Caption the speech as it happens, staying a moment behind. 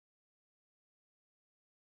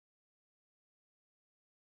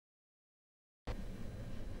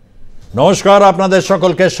নমস্কার, আপনাদের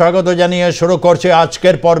সকলকে স্বাগত জানিয়ে শুরু করছি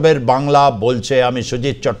আজকের পর্বের বাংলা বলছে। আমি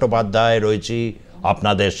সুজিত চট্টোপাধ্যায় রয়েছি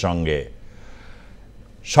আপনাদের সঙ্গে।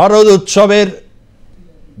 শারদ উৎসবের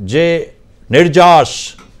যে নির্যাস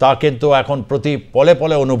তা কিন্তু এখন প্রতি পলে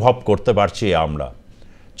পলে অনুভব করতে পারছি আমরা।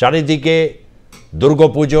 চারিদিকে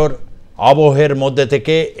দুর্গাপুজোর আবহের মধ্যে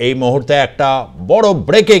থেকে এই মুহূর্তে একটা বড়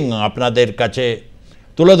ব্রেকিং আপনাদের কাছে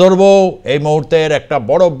তুলে ধরব। এই মুহূর্তের একটা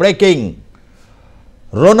বড় ব্রেকিং,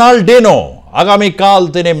 রোনাল্ডিনো আগামীকাল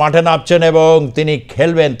তিনি মাঠে নামছেন এবং তিনি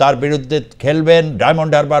খেলবেন, তার বিরুদ্ধে খেলবেন।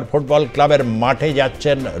 ডায়মন্ড হারবার ফুটবল ক্লাবের মাঠে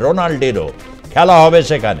যাচ্ছেন রোনাল্ডিনো, খেলা হবে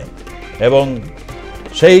সেখানে এবং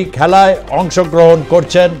সেই খেলায় অংশগ্রহণ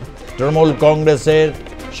করছেন তৃণমূল কংগ্রেসের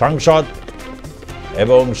সাংসদ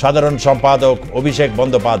এবং সাধারণ সম্পাদক অভিষেক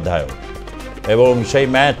বন্দ্যোপাধ্যায় এবং সেই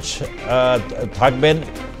ম্যাচ থাকবেন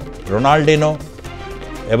রোনাল্ডিনো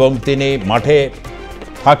এবং তিনি মাঠে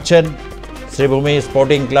থাকছেন। শ্রীভূমি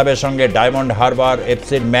স্পোর্টিং ক্লাবের সঙ্গে ডায়মন্ড হারবার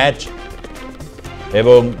এফসির ম্যাচ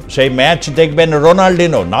এবং সেই ম্যাচ দেখবেন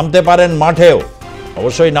রোনাল্ডিনো। নামতে পারেন মাঠেও,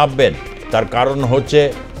 অবশ্যই নামবেন, তার কারণ হচ্ছে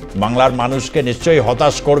বাংলার মানুষকে নিশ্চয়ই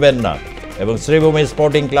হতাশ করবেন না। এবং শ্রীভূমি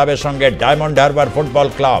স্পোর্টিং ক্লাবের সঙ্গে ডায়মন্ড হারবার ফুটবল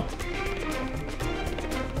ক্লাব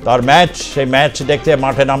তার ম্যাচ, সেই ম্যাচ দেখতে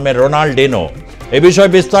মাঠে নামবেন রোনাল্ডিনো। এ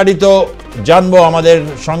বিষয়ে বিস্তারিত জানবো। আমাদের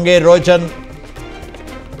সঙ্গে রয়েছেন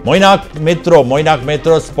মৈনাক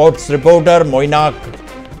মিত্র স্পোর্টস রিপোর্টার। মৈনাক,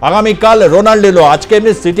 আগামীকাল রোনাল্ডিনো, আজকে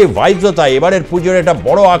এমনি সিটি ভাইবসও তাই, এবারের পুজোর এটা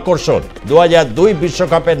বড় আকর্ষণ। 2002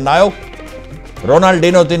 বিশ্বকাপের নায়ক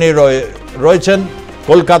রোনাল্ডিনো তিনি রয়েছেন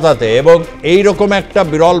কলকাতাতে এবং এই রকম একটা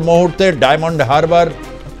বিরল মুহূর্তে ডায়মন্ড হারবার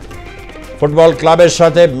ফুটবল ক্লাবের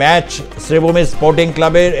সাথে ম্যাচ শ্রীভূমি স্পোর্টিং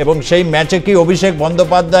ক্লাবের, এবং সেই ম্যাচে কি অভিষেক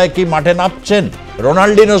বন্দ্যোপাধ্যায় কি মাঠে নামছেন?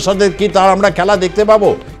 রোনাল্ডিনোর সাথে কি তার আমরা খেলা দেখতে পাবো?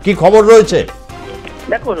 কি খবর রয়েছে?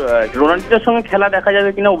 দেখো, রোনাল্ডিনোর সঙ্গে খেলা দেখা যাবে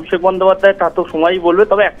কিনা অভিষেক বন্দ্যোপাধ্যায় তা তো সময়ই বলবে।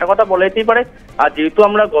 তবে একটা কথা বলা যেতেই পারে, আর যেহেতু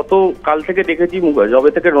আমরা গতকাল থেকে দেখেছি, যবে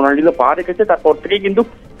থেকে রোনাল্ডিনো পা রেখেছে তারপর থেকেই কিন্তু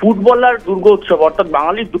ফুটবল আর দুর্গোৎসব, অর্থাৎ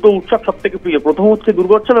বাঙালির দুটো উৎসব সব থেকে প্রিয়। প্রথম হচ্ছে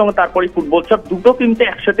দুর্গোৎসব এবং তারপরে ফুটবল উৎসব, দুটো কিন্তু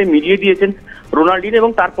একসাথে মিলিয়ে দিয়েছেন রোনাল্ডিনো।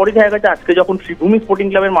 এবং তারপরে দেখা গেছে আজকে যখন শ্রীভূমি স্পোর্টিং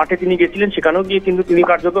ক্লাবের মাঠে তিনি গেছিলেন, সেখানেও গিয়ে কিন্তু তিনি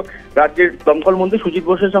কার্যত রাজ্যের দমকল মন্ত্রী সুজিত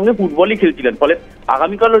বোসের সঙ্গে ফুটবলই খেলছিলেন। ফলে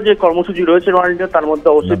আগামীকালও যে কর্মসূচি রয়েছে রোনাল্ডিনো, তার মধ্যে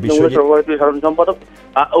অবশ্যই তৃণমূলের সর্বভারতীয় সাধারণ সম্পাদক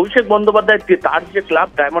অভিষেক বন্দ্যোপাধ্যায় তার যে club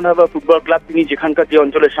diamond Harbour football club, তিনি যেখানকার যে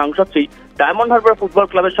অঞ্চলের সাংসদ, সেই ডায়মন্ড হারবার ফুটবল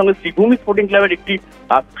ক্লাবের সঙ্গে শ্রীভূমি স্পোর্টিং ক্লাবের একটি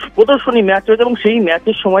প্রদর্শনী ম্যাচ রয়েছে এবং সেই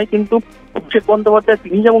ম্যাচের সময় কিন্তু অভিষেক বন্দ্যোপাধ্যায়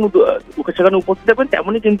তিনি যেমন সেখানে উপস্থিত থাকবেন,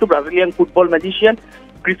 তেমনই কিন্তু ব্রাজিলিয়ান ফুটবল ম্যাজিশিয়ান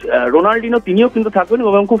রোনাল্ডিনো তিনিও কিন্তু থাকবেন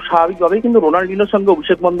এবং খুব স্বাভাবিকভাবেই কিন্তু রোনাল্ডিনোর সঙ্গে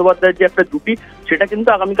অভিষেক বন্দ্যোপাধ্যায়ের যে একটা জুটি, সেটা কিন্তু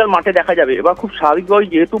আগামীকাল মাঠে দেখা যাবে। এবার খুব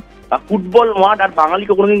স্বাভাবিকভাবেই যেহেতু ফুটবল মাঠ আর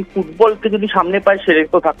বাঙালিকে কোনোদিন ফুটবলকে যদি সামনে পায় সে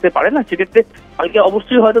তো থাকতে পারে না, সেক্ষেত্রে কালকে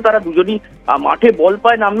অবশ্যই হয়তো তারা দুজনই মাঠে বল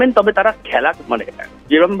পায় নামবেন। তবে তারা খেলা মানে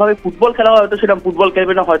যেরকম ভাবে ফুটবল খেলা হয়তো সেরকম ফুটবল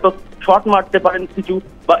খেলবে না, হয়তো শট মারতে পারেন কিছু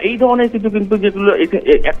বা এই ধরনের কিছু, কিন্তু যেগুলো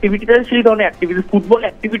অ্যাক্টিভিটি আছে সেই ধরনের অ্যাক্টিভিটি ফুটবল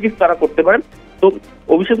অ্যাক্টিভিটিস তারা করতে পারেন। তো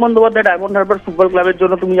অভিষেক বন্দ্যোপাধ্যায় ডায়মন্ড হারবার ফুটবল ক্লাবের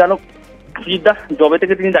জন্য তুমি জানো সুজিতদা জবে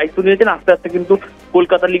থেকে তিনি দায়িত্ব নিয়েছেন, আস্তে আস্তে কিন্তু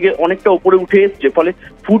কলকাতা লিগে অনেকটা উপরে উঠে এসছে। ফলে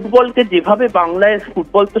ফুটবলকে যেভাবে বাংলায়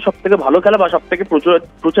ফুটবল তো সব থেকে ভালো খেলা বা সব থেকে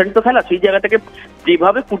প্রচারিত খেলা, সেই জায়গা থেকে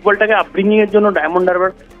যেভাবে ফুটবলটাকে আপব্রিঙ্গিং এর জন্য ডায়মন্ড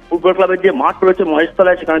হারবার ফুটবল ক্লাবের যে মাঠ রয়েছে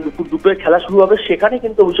মহেশতলায়, সেখানে দুপুর দুটোয় খেলা শুরু হবে। সেখানে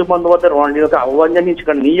কিন্তু অভিষেক বন্দ্যোপাধ্যায় রোনাল্ডিনোকে আহ্বান জানিয়ে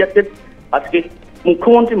সেখানে নিয়ে যাচ্ছেন। আজকে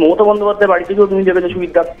মুখ্যমন্ত্রী মমতা বন্দ্যোপাধ্যায় বাড়ি থেকেও তুমি দেখেছো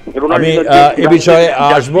সুবিধা। আমি এ বিষয়ে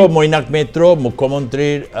আসবো। মৈনাক মিত্র,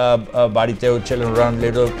 মুখ্যমন্ত্রীর বাড়িতে হচ্ছিলেন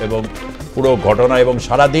রোনাল্ডিনো এবং পুরো ঘটনা এবং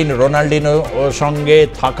সারাদিন রোনাল্ডিনোর সঙ্গে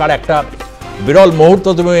থাকার একটা বিরল মুহূর্ত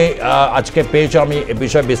তুমি আজকে পেয়েছো। আমি এ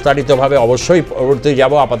বিষয়ে বিস্তারিতভাবে অবশ্যই পরবর্তী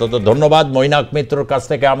যাব। আপাতত ধন্যবাদ। মৈনাক মিত্রর কাছ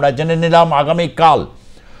থেকে আমরা জেনে নিলাম আগামীকাল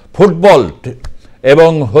ফুটবল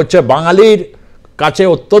এবং হচ্ছে বাঙালির কাছে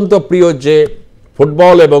অত্যন্ত প্রিয় যে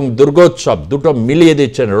ফুটবল এবং দুর্গোৎসব, দুটো মিলিয়ে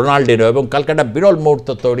দিচ্ছেন রোনাল্ডিনো। এবং কালকে একটা বিরল মুহূর্ত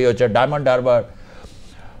তৈরি হচ্ছে ডায়মন্ড হারবার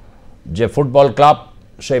যে ফুটবল ক্লাব,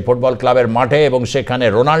 সেই ফুটবল ক্লাবের মাঠে, এবং সেখানে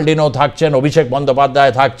রোনাল্ডিনো থাকছেন, অভিষেক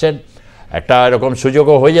বন্দ্যোপাধ্যায় থাকছেন। একটা এরকম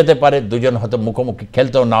সুযোগও হয়ে যেতে পারে, দুজন হয়তো মুখোমুখি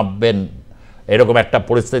খেলতেও নামবেন। এরকম একটা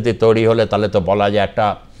পরিস্থিতি তৈরি হলে তাহলে তো বলা যায় একটা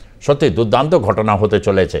সত্যি দুর্দান্ত ঘটনা হতে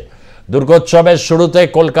চলেছে। দুর্গোৎসবের শুরুতে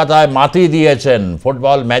কলকাতায় মাতি দিয়েছেন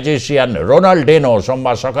ফুটবল ম্যাজিশিয়ান রোনাল্ডিনো।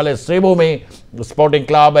 সোমবার সকালে শ্রীভূমি স্পোর্টিং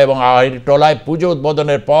ক্লাব এবং আহিরটোলায় পুজো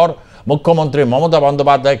উদ্বোধনের পর মুখ্যমন্ত্রী মমতা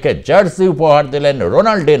বন্দ্যোপাধ্যায়কে জার্সি উপহার দিলেন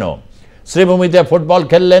রোনাল্ডিনো। শ্রীভূমিতে ফুটবল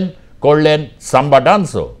খেললেন, করলেন সাম্বা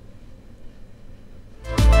ডান্সও।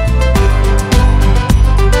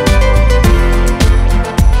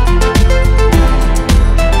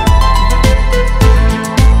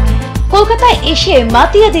 কলকাতায় এসে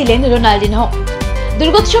মাতিয়ে দিলেন রোনাল্ডিনো।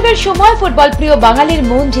 দুর্গোৎসবের সময় ফুটবল প্রিয় বাঙালির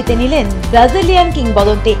মন জিতে নিলেন ব্রাজিলিয়ান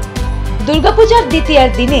কিংবদন্তি। দুর্গাপূজার দ্বিতীয়ার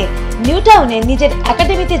দিনে নিউ টাউনে নিজের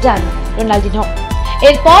একাডেমিতে যান রোনাল্ডিনহো।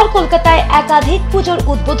 এরপর কলকাতায় একাধিক পুজোর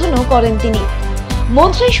উদ্বোধনও করেন তিনি।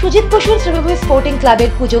 মন্ত্রী সুজিত বসুর শ্রীভূমি স্পোর্টিং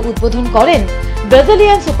ক্লাবের পুজো উদ্বোধন করেন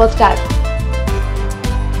ব্রাজিলিয়ান সুপারস্টার।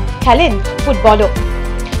 খেলেন ফুটবলও।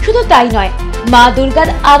 শুধু তাই নয়, মা দুর্গার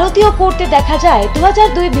আরতিও করতে দেখা যায়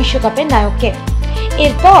 2002 বিশ্বকাপের নায়ককে।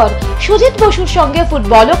 এরপর সুজিত বসুর সঙ্গে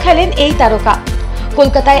ফুটবলও খেলেন এই তারকা।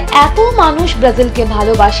 কলকাতায় এত মানুষ ব্রাজিলকে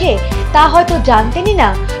ভালোবাসে তা হয়তো জানতেনই না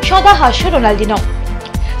সদা হাস্য রোনাল্ডিনহো।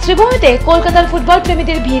 শ্রীভূমিতে কলকাতার ফুটবল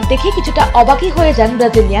প্রেমীদের ভিড় দেখে কিছুটা অবাকই হয়ে যান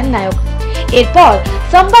ব্রাজিলিয়ান নায়ক। এরপর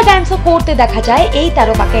সাম্বা ড্যান্সও করতে দেখা যায় এই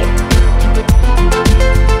তারকাকে।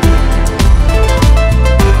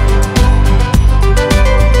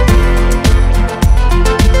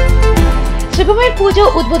 শ্রীভূমির পুজো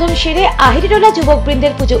উদ্বোধন সেরে আহিরিটোলা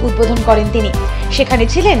যুবকবৃন্দের পুজো উদ্বোধন করেন তিনি। সেখানে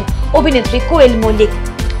ছিলেন অভিনেত্রী কোয়েল মল্লিক।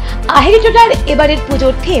 আহিরিটোলার এবারের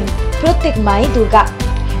পুজোর থিম প্রত্যেক মাই দুর্গা।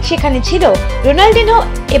 সেখানে ছিল রোনাল্ডিনহো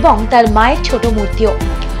এবং তার মায়ের ছোট মূর্তিও।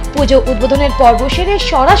 পুজো উদ্বোধনের পর্ব সেরে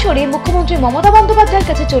সরাসরি মুখ্যমন্ত্রী মমতা বন্দ্যোপাধ্যায়ের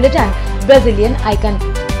কাছে চলে যান ব্রাজিলিয়ান আইকন।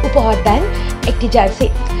 উপহার দেন একটি জার্সি।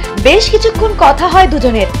 বেশ কিছুক্ষণ কথা হয়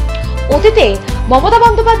দুজনের। অতীতে মমতা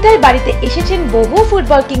বন্দ্যোপাধ্যায়ের বাড়িতে এসেছেন বহু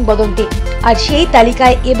ফুটবল কিংবদন্তি, আর সেই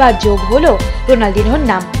তালিকায় এবার যোগ হলো রোনাল্ডিনহোর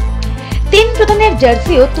নাম। 3 প্রধানের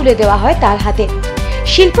জার্সিও তুলে দেওয়া হয় তার হাতে।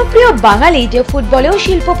 শিল্পপ্রিয় বাঙালি যে ফুটবলেও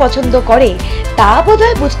শিল্প পছন্দ করে তা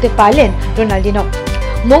বোধহয় বুঝতে পারলেন রোনাল্ডিনহো।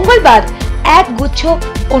 মঙ্গলবার এক গুচ্ছ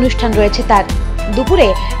অনুষ্ঠান রয়েছে তার। দুপুরে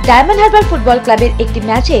ডায়মন্ড হারবার ফুটবল ক্লাবের একটি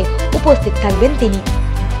ম্যাচে উপস্থিত থাকবেন তিনি।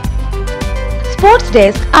 Sports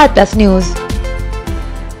desk, RPLUS news.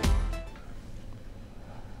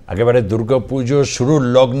 একেবারে দুর্গাপুজো শুরুর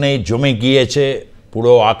লগ্নেই জমে গিয়েছে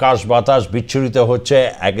পুরো আকাশ বাতাস, বিচ্ছুরিত হচ্ছে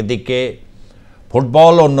একদিকে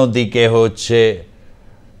ফুটবল, অন্যদিকে হচ্ছে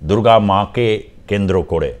দুর্গা মাকে কেন্দ্র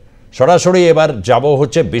করে। সরাসরি এবার যাব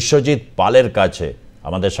হচ্ছে বিশ্বজিৎ পালের কাছে।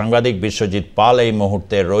 আমাদের সাংবাদিক বিশ্বজিৎ পাল এই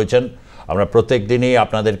মুহূর্তে রয়েছেন। আমরা প্রত্যেক দিনই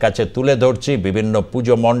আপনাদের কাছে তুলে ধরছি বিভিন্ন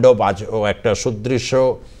পুজো মণ্ডপ। আজও একটা সুদৃশ্য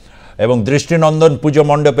এবং দৃষ্টিনন্দন পুজো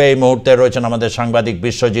মণ্ডপে এই মুহূর্তে রয়েছেন আমাদের সাংবাদিক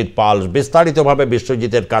বিশ্বজিৎ পাল। বিস্তারিতভাবে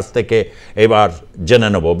বিশ্বজিতের কাছ থেকে এবার জেনে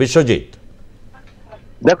নেব। বিশ্বজিৎ,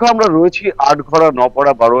 দেখো, আমরা রয়েছি আটঘরা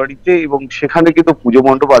নপাড়া বারোয়ারিতে এবং সেখানে কিন্তু পুজো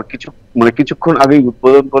মণ্ডপ আর কিছুক্ষণ আগেই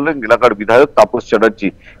উদ্বোধন করলেন এলাকার বিধায়ক তাপস চ্যাটার্জি।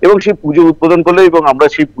 এবং সেই পুজো উদ্বোধন করলে এবং আমরা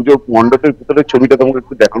সেই পুজো মণ্ডপের ভিতরে ছবিটা তোমাকে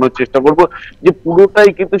একটু দেখানোর চেষ্টা করব যে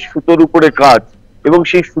পুরোটাই কিন্তু সুতোর উপরে কাজ এবং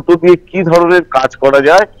সেই সুতো দিয়ে কি ধরনের কাজ করা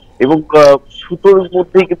যায় এবং সুতোর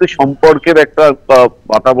মধ্যেই কিন্তু সম্পর্কের একটা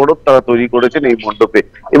বাতাবরণ তারা তৈরি করেছেন এই মণ্ডপে।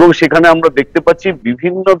 এবং সেখানে আমরা দেখতে পাচ্ছি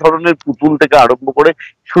বিভিন্ন ধরনের পুতুল থেকে আরম্ভ করে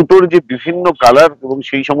সুতোর যে বিভিন্ন কালার এবং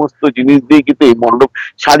সেই সমস্ত জিনিস দিয়ে কিন্তু এই মণ্ডপ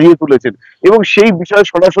সাজিয়ে তুলেছেন। এবং সেই বিষয়ে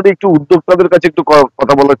সরাসরি একটু উদ্যোক্তাদের কাছে একটু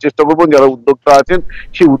কথা বলার চেষ্টা করবো, যারা উদ্যোক্তা আছেন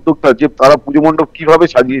সেই উদ্যোক্তা, যে তারা পুজো মণ্ডপ কিভাবে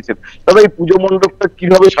সাজিয়েছেন, তারা এই পুজো মণ্ডপটা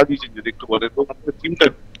কিভাবে সাজিয়েছেন যদি একটু বলেন। তো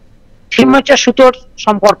থিম হচ্ছে সুতোর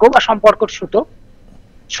সম্পর্ক বা সম্পর্কের সুতো।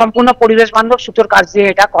 সম্পূর্ণ পরিবেশ বান্ধব সুতোর কাজ দিয়ে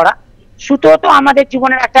এটা করা। সুতো তো আমাদের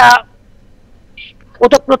জীবনের একটা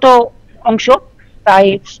ওতপ্রোত অংশ, তাই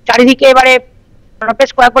চারিদিকে এবারে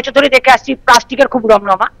বেশ কয়েক বছর ধরে দেখে আসছি প্লাস্টিকের খুব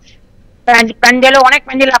রমরমা। প্যান্ডেলও অনেক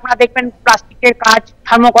প্যান্ডেল আপনারা দেখবেন প্লাস্টিকের কাজ,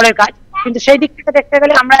 থার্মোকলের কাজ, কিন্তু সেই দিক থেকে দেখতে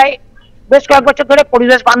গেলে আমরা বেশ কয়েক বছর ধরে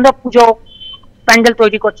পরিবেশ বান্ধব পুজো প্যান্ডেল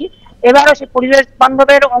তৈরি করছি। এবারও সেই পরিবেশ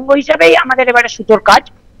বান্ধবের অঙ্গ হিসেবেই আমাদের এবারে সুতোর কাজ,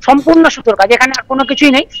 সম্পূর্ণ সুতোর কাজ। এখানে আর কোনো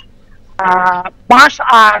কিছুই নেই, বাঁশ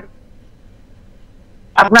আর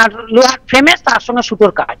আপনার লোহার ফ্রেমে তার সঙ্গে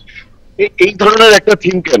সুতোর কাজ। এই ধরনের একটা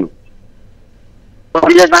থিম কেন?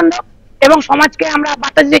 পরিবেশ বান্ধব এবং সমাজকে আমরা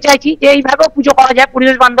বার্তা দিতে চাইছি যে এইভাবেও পুজো করা যায়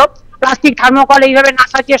পরিবেশ বান্ধব। প্লাস্টিক, থার্মোকল এইভাবে না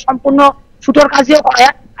সাজিয়ে সম্পূর্ণ সুতোর কাজ দিয়েও করা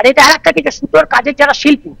যায়। আর এটা আর একটা কিছু, সুতোর কাজের যারা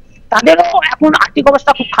শিল্পী তাদেরও এখন আর্থিক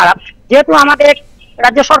অবস্থা খুব খারাপ। যেহেতু আমাদের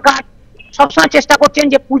রাজ্য সরকার সবসময় চেষ্টা করছেন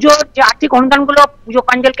যে পুজোর যে আর্থিক অনুদানগুলো পুজো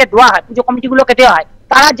প্যান্ডেলকে দেওয়া হয়, পুজো কমিটিগুলোকে দেওয়া হয়,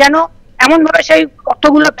 তারা যেন এমন ভাবে সেই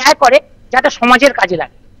অর্থগুলো ব্যয় করে যাতে সমাজের কাজে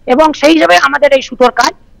লাগে। এবং সেই হিসাবে আমাদের এই সুতোর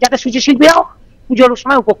কাজ, যাতে সূচিশিল্পীরাও পুজোর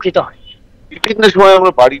সময় উপকৃত হয়। বিভিন্ন সময়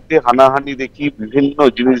আমরা বাড়িতে হানাহানি দেখি, বিভিন্ন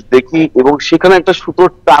জিনিস দেখি এবং সেখানে একটা সুতোর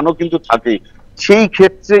টানও কিন্তু থাকে। সেই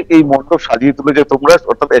ক্ষেত্রে এই মণ্ডপ সাজিয়ে তুলেছে তোমরা,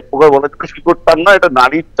 অর্থাৎ এক প্রকার বলা যায় সুতোর টান না, এটা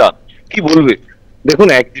নারীর টান। কি বলবে? দেখুন,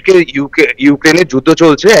 একদিকে ইউক্রেনের যুদ্ধ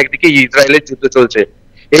চলছে, একদিকে ইসরায়েলের যুদ্ধ চলছে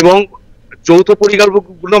এবং যৌথ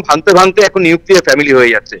পরিকল্পনাগুলো ভাঙতে ভাঙতে এখন নিউক্লিয়ার ফ্যামিলি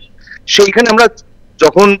হয়ে যাচ্ছে। সেইখানে আমরা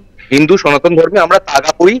যখন হিন্দু সনাতন ধর্মে আমরা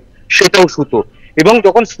তাগা পড়ি, সেটাও সুতো। এবং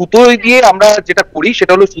যখন সুতো দিয়ে আমরা যেটা করি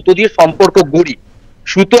সেটা হলো সুতো দিয়ে সম্পর্ক গড়ি।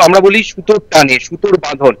 সুতো আমরা বলি সুতোর টানে, সুতোর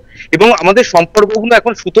বাঁধন, এবং আমাদের সম্পর্কগুলো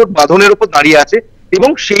এখন সুতোর বাঁধনের উপর দাঁড়িয়ে আছে। এবং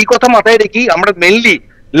সেই কথা মাথায় রেখেই আমরা মেনলি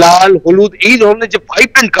লাল, হলুদ এই ধরনের যে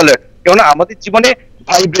ভাইব্রেন্ট কালার, কেননা আমাদের জীবনে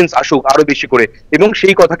ভাইব্রেন্স আসুক আরো বেশি করে, এবং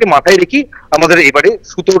সেই কথাকে মাথায় রেখে আমাদের এবারে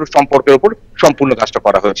সুতোর সম্পর্কের উপর সম্পূর্ণ কাজটা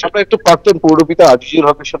করা হয়েছে। আমরা একটু প্রাক্তন পৌরপিতা আজিজুল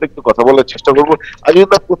হকের সাথে একটু কথা বলার চেষ্টা করবো। আজিজুল,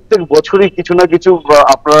 প্রত্যেক বছরই কিছু না কিছু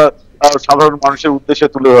আপনারা সাধারণ মানুষের উদ্দেশ্যে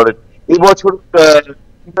তুলে ধরেন। এই বছর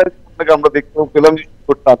আমরা দেখতে পেলাম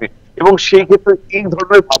করতে, এবং সেই ক্ষেত্রে এই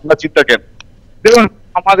ধরনের ভাবনা চিন্তা কেন? দেখুন,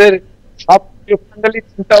 আমাদের সব প্যান্ডেলের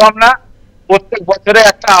চিন্তা ভাবনা প্রত্যেক বছরে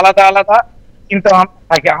একটা আলাদা আলাদা চিন্তা ভাবনা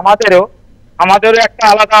থাকে। আমাদেরও একটা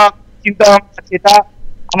আলাদা চিন্তা ভাবনা, যেটা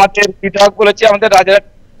আমাদের বিধায়ক বলেছে আমাদের রাজার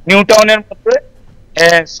নিউ টাউনের মধ্যে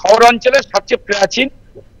শহর অঞ্চলের সবচেয়ে প্রাচীন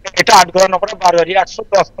এটা আটঘরা নগর বারোয়ারি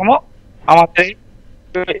 110তম আমাদের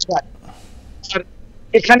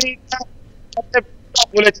এখানে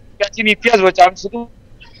বলেছে প্রাচীন ইতিহাস বলছে। আমি শুধু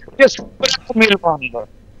মেলবন্ধন,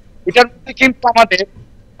 এটার মধ্যে কিন্তু আমাদের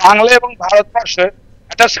বাংলা এবং ভারতবর্ষের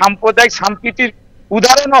একটা সাম্প্রদায়িক সম্প্রীতির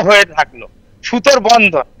উদাহরণও হয়ে থাকলো। সুতোর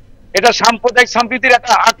বন্ধন, এটা সাম্প্রদায়িক সম্প্রীতির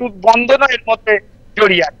একটা আটুট বন্ধনও এর মধ্যে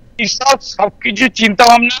জড়িয়ে আছে। এইসব সবকিছু চিন্তা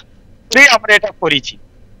ভাবনা করে আমরা এটা করেছি।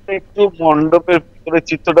 একটু মণ্ডপের ভিতরের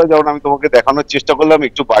চিত্রটা যেমন আমি তোমাকে দেখানোর চেষ্টা করলাম,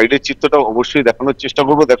 একটু বাইরের চিত্রটা অবশ্যই দেখানোর চেষ্টা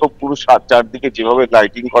করবো। দেখো পুরো চারদিকে যেভাবে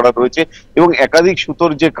লাইটিং করা রয়েছে এবং একাধিক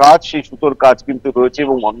সুতোর যে কাজ, সেই সুতোর কাজ কিন্তু রয়েছে,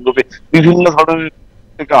 এবং মণ্ডপে বিভিন্ন ধরনের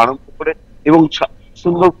থেকে আরম্ভ করে এবং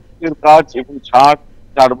সুন্দর কাজ এবং ছাদ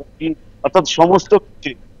চারবাকি অর্থাৎ সমস্ত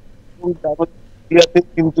কিছু।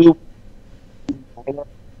 কিন্তু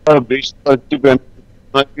বেশ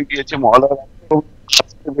কয়েকটি গিয়েছে মহলার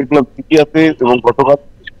দেখলাম তৃতীয়াতে, এবং গতকাল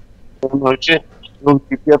হয়েছে, এবং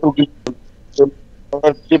তৃতীয়াতেও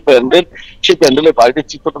যে প্যান্ডেল, সেই প্যান্ডেলের বাইরের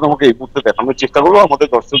চিত্রটা তোমাকে এই মুহূর্তে দেখানোর চেষ্টা করবো। আমাদের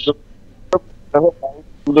দর্শকদের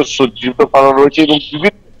সুন্দর সজ্জিত করা রয়েছে এবং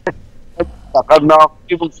বিভিন্ন টাকার নাম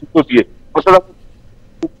এবং সুতো দিয়ে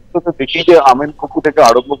দেখি যে আমেন কুকু থেকে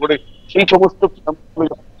আরম্ভ করে সেই সমস্ত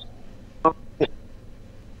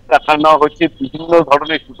টাকা নেওয়া হচ্ছে, বিভিন্ন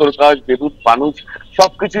ধরনের সুতোর কাজ, বেলুন, মানুষ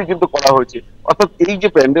সবকিছুই কিন্তু করা হয়েছে। অর্থাৎ এই যে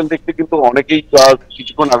প্যান্ডেল দেখতে কিন্তু অনেকেই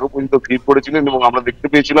কিছুক্ষণ আগে পর্যন্ত ভিড় করেছিলেন, এবং আমরা দেখতে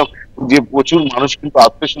পেয়েছিলাম যে প্রচুর মানুষ কিন্তু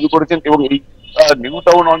আসতে শুরু করেছেন, এবং এই নিউ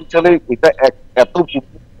টাউন অঞ্চলে এটা এত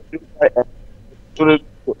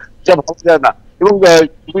যা ভাবা যায় না। এবং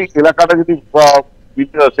তুমি এলাকাটা যদি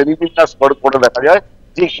শ্রেণীবিন্যাস করে দেখা যায়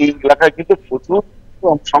যে এই এলাকায় কিন্তু প্রচুর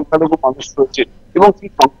সংখ্যালঘু মানুষ রয়েছে, এবং সেই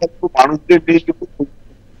সংখ্যালঘু মানুষদের নিয়ে কিন্তু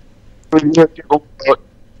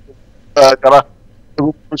তারা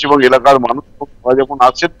এবং এলাকার মানুষ যেমন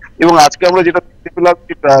আছেন। এবং আজকে আমরা যেটা দেখতে পেলাম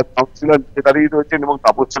যে কাউন্সিলর দাঁড়িয়ে রয়েছেন এবং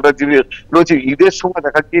তাপস চ্যাটার্জি রয়েছে। ঈদের সময়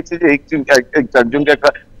দেখা গিয়েছে যে একজনকে একটা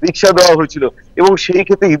রিক্সা দেওয়া হয়েছিল, এবং সেই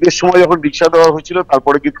ক্ষেত্রে ঈদের সময় যখন রিক্সা দেওয়া হয়েছিল,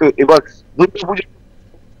 তারপরে কিন্তু এবার দুর্গাপুজো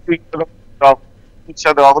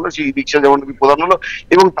রিক্সা দেওয়া হলো, সেই রিক্সা যেমন প্রদান হলো,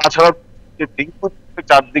 এবং তাছাড়া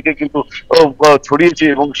চারদিকে কিন্তু ছড়িয়েছে,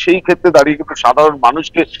 এবং সেই ক্ষেত্রে দাঁড়িয়ে কিন্তু সাধারণ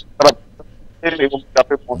মানুষকে তারা এবং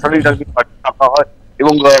যাতে মশারি রাখা হয়,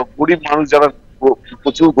 এবং গরিব মানুষ যারা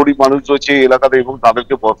প্রচুর গরিব মানুষ রয়েছে এলাকাতে, এবং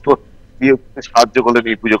তাদেরকে বস্ত্র দিয়ে সাহায্য করলেন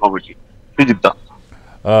এই পুজো কমিটি। সুজিত,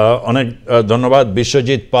 অনেক ধন্যবাদ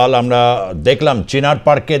বিশ্বজিৎ পাল। আমরা দেখলাম চিনার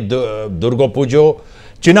পার্কের দুর্গাপুজো।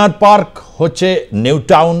 চিনার পার্ক হচ্ছে নিউ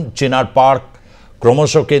টাউন চিনার পার্ক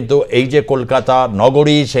ক্রমশ কিন্তু এই যে কলকাতা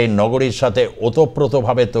নগরী, সেই নগরীর সাথে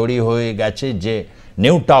ওতপ্রোতভাবে তৈরি হয়ে গেছে যে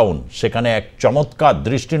নিউ টাউন, সেখানে এক চমৎকার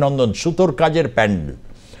দৃষ্টিনন্দন সুতোর কাজের প্যান্ডেল।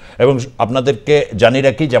 এবং আপনাদেরকে জানিয়ে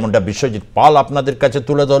রাখি, যেমনটা বিশ্বজিৎ পাল আপনাদের কাছে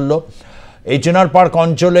তুলে ধরল, এই চিনার পার্ক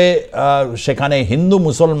অঞ্চলে সেখানে হিন্দু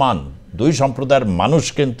মুসলমান দুই সম্প্রদায়ের মানুষ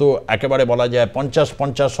কিন্তু একেবারে বলা যায়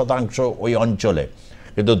 50-50% ওই অঞ্চলে।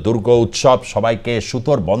 কিন্তু দুর্গা উৎসব সবাইকে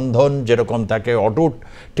সুতোর বন্ধন যেরকম থাকে অটুট,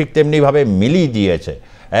 ঠিক তেমনিভাবে মিলিয়ে দিয়েছে।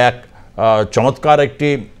 এক চমৎকার একটি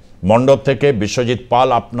মণ্ডপ থেকে বিশ্বজিৎ পাল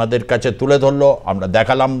আপনাদের কাছে তুলে ধরলো, আমরা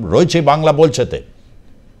দেখালাম। রয়েছে বাংলা বলছেতে।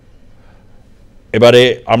 এবারে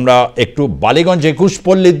আমরা একটু বালিগঞ্জ 21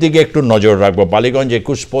 পল্লীর দিকে একটু নজর রাখবো। বালিগঞ্জ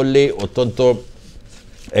 21 পল্লী অত্যন্ত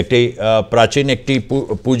একটি প্রাচীন একটি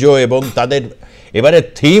পুজো, এবং তাদের এবারে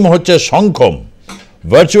থিম হচ্ছে শঙ্খম।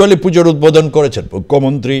 ভার্চুয়ালি পুজোর উদ্বোধন করেছেন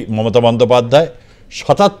মুখ্যমন্ত্রী মমতা বন্দ্যোপাধ্যায়।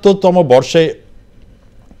 77তম বর্ষে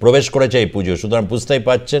প্রবেশ করেছে এই পুজো। সুতরাং বুঝতেই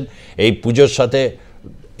পারছেন এই পুজোর সাথে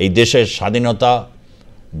এই দেশের স্বাধীনতা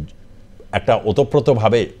একটা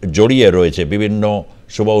ওতপ্রোতভাবে জড়িয়ে রয়েছে। বিভিন্ন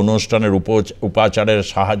শুভ অনুষ্ঠানের উপাচারের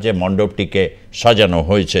সাহায্যে মণ্ডপটিকে সাজানো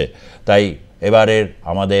হয়েছে। তাই এবারের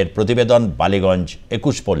আমাদের প্রতিবেদন বালিগঞ্জ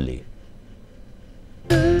 21 পল্লী।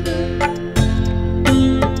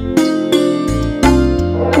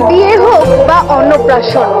 বিয়ে হোক বা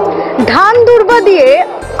অন্নপ্রাশন, ধান দুর্বা দিয়ে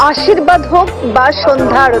আশীর্বাদ হোক বা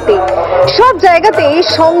সন্ধ্যা আরতি, সব জায়গাতেই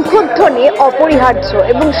শঙ্খধ্বনি অপরিহার্য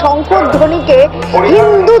এবং শঙ্খধ্বনিকে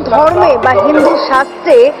হিন্দু ধর্মে বা হিন্দু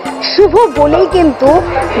শাস্ত্রে শুভ বলেই কিন্তু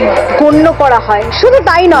গণ্য করা হয়। শুধু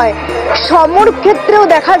তাই নয়, সমর ক্ষেত্রেও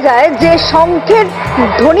দেখা যায় যে শঙ্খের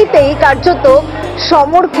ধ্বনিতেই কার্যত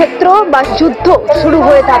সমর ক্ষেত্র বা যুদ্ধ শুরু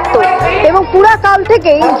হয়ে থাকতো এবং পুরাকাল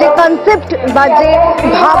থেকেই যে কনসেপ্ট বা যে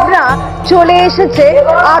ভাবনা চলে এসেছে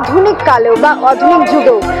আধুনিক কালেও বা আধুনিক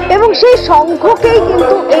যুগেও, এবং সেই শঙ্খকেই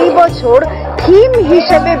কিন্তু এই বছর থিম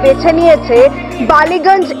হিসেবে বেছে নিয়েছে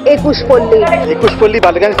বালিগঞ্জ 21 পল্লী। 21 পল্লী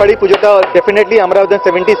বালিগঞ্জ বাড়ি পুজোটা ডেফিনেটলি আমরা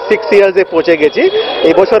 76 ইয়ার্সে পৌঁছে গেছি।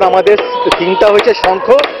 এই বছর আমাদের থিমটা হয়েছে শঙ্খ,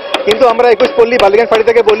 কিন্তু আমরা 21 পল্লী বালিগঞ্জ বাড়ি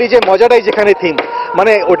থেকে বলি যে মজাটাই যেখানে থিম,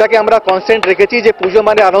 মানে ওটাকে আমরা কনস্ট্যান্ট রেখেছি যে পুজো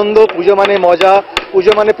মানে আনন্দ, পুজো মানে মজা,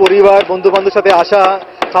 পুজো মানে পরিবার বন্ধু বান্ধবের সাথে আসা,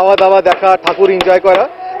 খাওয়া দাওয়া দেখা, ঠাকুর এনজয় করা।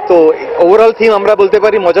 তো ওভারঅল থিম আমরা বলতে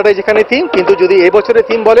পারি মজাটাই যেখানে থিম। কিন্তু যদি এবছরের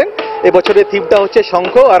থিম বলেন, এবছরের থিমটা হচ্ছে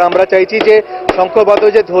শঙ্খ, আর আমরা চাইছি যে শঙ্খবাদ্য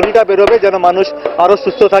যে ধ্বনিটা বেরোবে যেন মানুষ আরো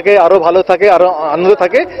সুস্থ থাকে, আরো ভালো থাকে, আরো আনন্দ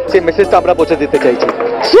থাকে, সেই মেসেজটা আমরা পৌঁছে দিতে চাইছি।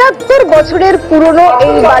 ৭৬ বছরের পুরনো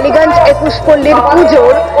এই বালিগঞ্জ 21 পল্লীর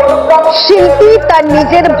পুজোর শিল্পী তার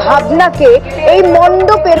নিজের ভাবনাকে এই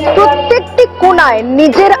মণ্ডপের প্রত্যেকটি কোণায়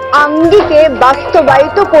নিজের আঙ্গিকে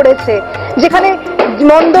বাস্তবায়িত করেছে। যেখানে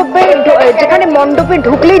মণ্ডপে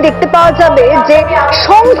ঢুকলেই দেখতে পাওয়া যাবে যে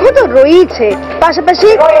শঙ্খ তো রয়েছে, পাশাপাশি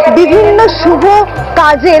বিভিন্ন শুভ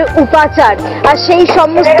কাজের উপাচার, আর সেই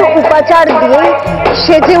সমস্ত উপাচার দিয়ে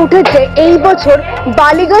সেজে উঠেছে এই বছর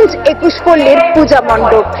বালিগঞ্জ 21 পল্লীর পূজা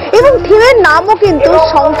মণ্ডপ। এবং থিমের নামও কিন্তু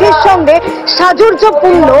শঙ্খের সঙ্গে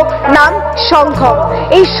সাজুর্যপূর্ণ নাম শঙ্খম।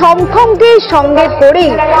 এই শঙ্খমকে সঙ্গে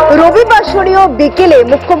করেই রবিবাসরীয় বিকেলে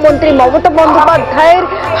মুখ্যমন্ত্রী মমতা বন্দ্যোপাধ্যায়ের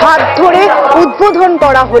হাত ধরে উদ্বোধন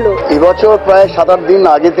করা হলো। এবছর প্রায় 7-8 দিন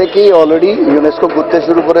আগে থেকেই অলরেডি ইউনেস্কো ঘুরতে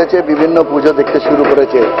শুরু করেছে, বিভিন্ন পুজো দেখতে শুরু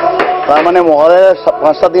করেছে। তার মানে মহালয়ার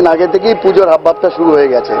 5-7 দিন আগে থেকেই পুজোর হাবভাবটা শুরু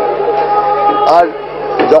হয়ে গেছে। আর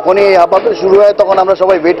যখনই এই হাবভাবটা শুরু হয় তখন আমরা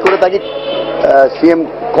সবাই ওয়েট করে থাকি সিএম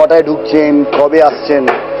কটায় ঢুকছেন, কবে আসছেন,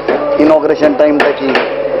 ইনগ্রেশন টাইমটা কি।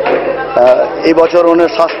 এই বছর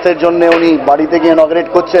ওনার স্বাস্থ্যের জন্য উনি বাড়ি থেকে ইনগ্রেট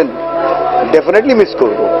করছেন, ডেফিনেটলি মিস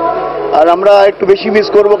করব। আর আমরা একটু বেশি মিস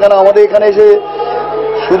করবো কেন, আমাদের এখানে এসে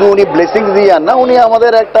শুধু উনি ব্লেসিংস দিয়ে যান না, উনি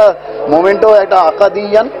আমাদের একটা মোমেন্টও একটা আঁকা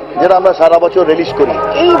দিয়ে যান, যেটা আমরা সারা বছর রিলিজ করি।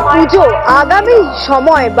 এই পুজো আগামী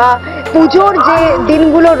সময় বা পুজোর যে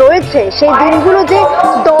দিনগুলো রয়েছে, সেই দিনগুলো যে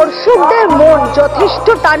দর্শকদের মন যথেষ্ট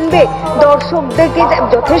টানবে, দর্শকদেরকে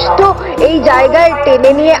যথেষ্ট এই জায়গায়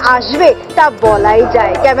টেনে নিয়ে আসবে তা বলাই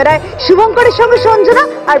যায়। ক্যামেরায় শুভঙ্করের সঙ্গে সঞ্জনা,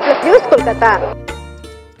 RPLUS নিউজ, কলকাতা।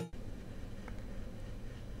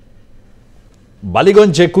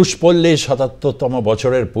 বালিগঞ্জ 21 পল্লী 77তম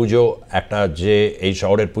বছরের পুজো, একটা যে এই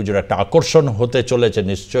শহরের পুজোর একটা আকর্ষণ হতে চলেছে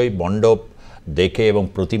নিশ্চয়ই। মণ্ডপ দেখে এবং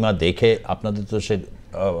প্রতিমা দেখে আপনাদের তো সে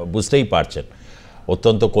বুঝতেই পারছেন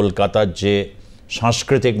অত্যন্ত কলকাতার যে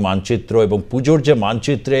সাংস্কৃতিক মানচিত্র এবং পুজোর যে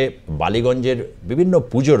মানচিত্রে বালিগঞ্জের বিভিন্ন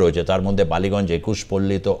পুজো রয়েছে, তার মধ্যে বালিগঞ্জ 21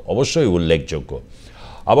 পল্লী তো অবশ্যই উল্লেখযোগ্য।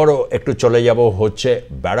 আবারও একটু চলে যাব হচ্ছে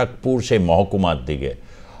ব্যারাকপুর সেই মহকুমার দিকে।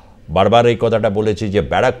 বারবার এই কথাটা বলেছি যে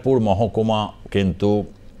ব্যারাকপুর মহকুমা কিন্তু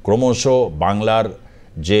ক্রমশ বাংলার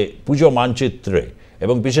যে পুজো মানচিত্রে,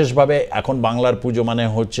 এবং বিশেষভাবে এখন বাংলার পুজো মানে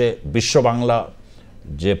হচ্ছে বিশ্ব বাংলা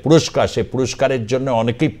যে পুরস্কার, সে পুরস্কারের জন্য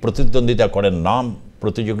অনেকেই প্রতিদ্বন্দ্বিতা করেন, নাম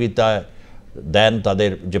প্রতিযোগিতায় দেন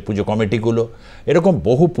তাদের যে পুজো কমিটিগুলো। এরকম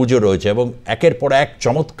বহু পুজো রয়েছে এবং একের পর এক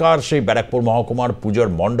চমৎকার সেই ব্যারাকপুর মহকুমার পুজোর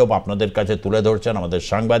মণ্ডপ আপনাদের কাছে তুলে ধরছেন আমাদের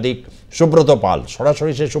সাংবাদিক সুব্রত পাল।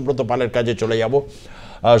 সরাসরি সেই সুব্রত পালের কাছে চলে যাব।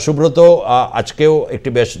 সুব্রত, আজকেও একটি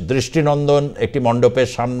বেশ দৃষ্টিনন্দন একটি মণ্ডপের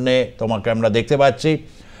সামনে তোমাকে আমরা দেখতে পাচ্ছি,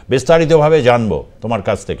 বিস্তারিতভাবে জানবো তোমার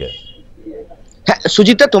কাছ থেকে। হ্যাঁ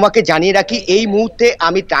সুজিতা, তোমাকে জানিয়ে রাখি এই মুহূর্তে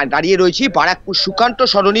আমি দাঁড়িয়ে রয়েছি বারাকপুর সুকান্ত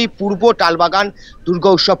সরণি পূর্ব টালবাগান দুর্গা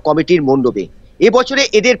উৎসব কমিটির মণ্ডপে। এবছরে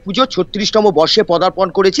এদের পুজো 36তম বর্ষে পদার্পণ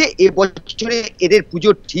করেছে। এবছরে এদের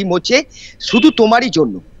পুজোর থিম হচ্ছে শুধু তোমারই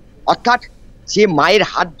জন্য, অর্থাৎ যে মায়ের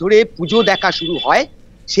হাত ধরে পুজো দেখা শুরু হয়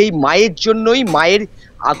সেই মায়ের জন্যই মায়ের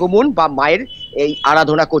আগমন বা মায়ের এই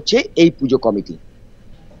আরাধনা করছে এই পুজো কমিটি।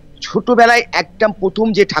 ছোটবেলায় একদম প্রথম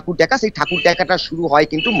যে ঠাকুর দেখা, সেই ঠাকুর দেখাটা শুরু হয়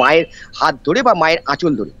কিন্তু মায়ের হাত ধরে বা মায়ের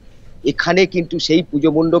আঁচল ধরে। এখানে কিন্তু সেই পুজো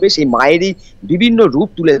মণ্ডপে সেই মায়েরই বিভিন্ন রূপ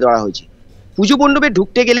তুলে ধরা হয়েছে। পুজো মণ্ডপে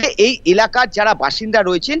ঢুকতে গেলে এই এলাকার যারা বাসিন্দা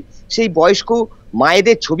রয়েছেন সেই বয়স্ক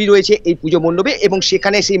মায়েদের ছবি রয়েছে এই পুজো মণ্ডপে, এবং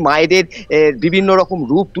সেখানে সেই মায়েদের বিভিন্ন রকম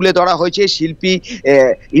রূপ তুলে ধরা হয়েছে। শিল্পী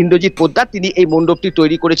ইন্দ্রজিৎ পোদ্দার তিনি এই মণ্ডপটি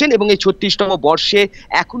তৈরি করেছেন এবং এই 36তম বর্ষে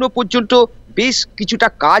এখনো পর্যন্ত বেশ কিছুটা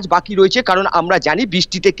কাজ বাকি রয়েছে, কারণ আমরা জানি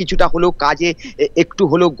বৃষ্টিতে কিছুটা হলেও কাজে একটু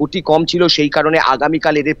হলেও গতি কম ছিল, সেই কারণে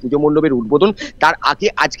আগামীকাল এদের পুজো মণ্ডপের উদ্বোধন। তার আগে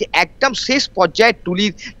আজকে একদম শেষ পর্যায়ে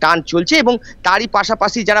টুলির টান চলছে এবং তারই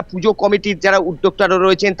পাশাপাশি যারা পুজো কমিটির যারা উদ্যোক্তারা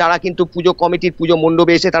রয়েছেন তারা কিন্তু পুজো কমিটির পুজো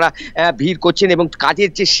মণ্ডপে এসে তারা ভিড় করছেন এবং কাজের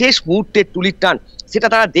যে শেষ মুহূর্তের টুলির টান সেটা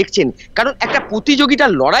তারা দেখছেন। কারণ একটা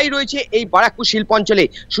প্রতিযোগিতার লড়াই রয়েছে এই বারাকপুর শিল্পাঞ্চলে,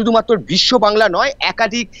 শুধুমাত্র বিশ্ব বাংলা নয়,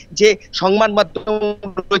 একাধিক যে সংবাদ মাধ্যম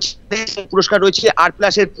রয়েছে পুরস্কার রয়েছে,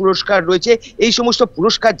 RPLUS-এর পুরস্কার রয়েছে, এই সমস্ত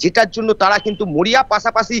পুরস্কার জেতার জন্য তারা কিন্তু মরিয়া,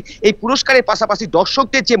 পাশাপাশি এই পুরস্কারের পাশাপাশি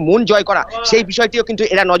দর্শকদের যে মন জয় করা সেই বিষয়টিও কিন্তু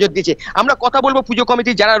এরা নজর দিয়েছে। আমরা কথা বলবো পুজো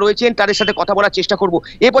কমিটি যারা রয়েছেন তাদের সাথে কথা বলার চেষ্টা করব।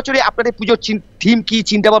 এবছরে আপনাদের পুজোর থিম কি,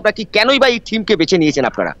 চিন্তা ভাবনা কি, কেনই বা এই থিমকে বেছে নিয়েছেন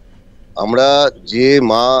আপনারা? আমরা যে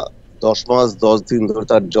মা 10 মাস 10 দিন ধরে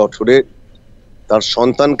তার জঠরে তার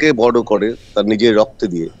সন্তানকে বড় করে তার নিজের রক্তে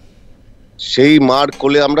দিয়ে, সেই মার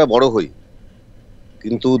কোলে আমরা বড় হই।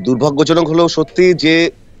 কিন্তু দুর্ভাগ্যজনক হলেও সত্যি যে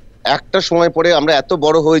একটা সময় পরে আমরা এত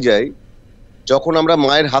বড় হয়ে যাই যখন আমরা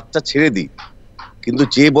মায়ের হাতটা ছেড়ে দিই। কিন্তু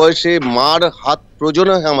যে বয়সে মার হাত প্রয়োজন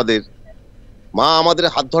হয়, মা আমাদের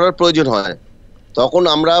হাত ধরার প্রয়োজন হয়, তখন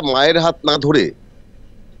আমরা মায়ের হাত না ধরে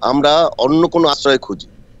আমরা অন্য কোনো আশ্রয় খুঁজি।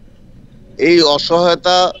 এই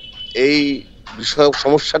অসহায়তা, এই বিষয়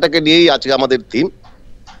সমস্যাটাকে নিয়েই আজকে আমাদের থিম।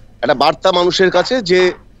 একটা বার্তা মানুষের কাছে যে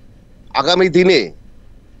আগামী দিনে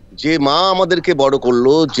যে মা আমাদেরকে বড়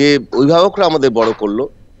করলো, যে অভিভাবকরা আমাদের বড় করলো,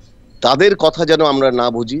 তাদের কথা যেন আমরা না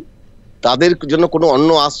বুঝি, তাদের জন্য কোনো অন্য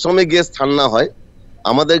আশ্রমে গিয়ে স্থান না হয়।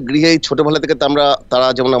 আমাদের গৃহে ছোটবেলা থেকে তারা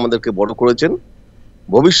যেমন আমাদেরকে বড় করেছেন,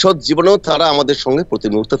 ভবিষ্যৎ জীবনেও তারা আমাদের সঙ্গে প্রতি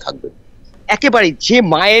মুহূর্তে থাকবে। একেবারে যে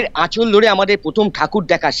মায়ের আঁচল ধরে আমাদের প্রথম ঠাকুর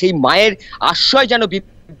দেখা, সেই মায়ের আশ্রয় যেন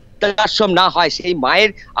বৃদ্ধাশ্রম না হয়, সেই মায়ের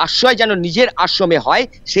আশ্রয় যেন নিজের আশ্রমে হয়,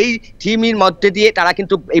 সেই থিমের মধ্যে দিয়ে তারা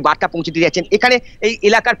কিন্তু এই বার্তা পৌঁছে দিয়ে যাচ্ছেন। এখানে এই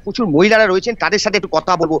এলাকার প্রচুর মহিলারা রয়েছেন, তাদের সাথে একটু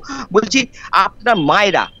কথা বলবো। বলছি, আপনার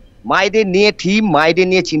মায়েদের নিয়ে থিম, মায়েদের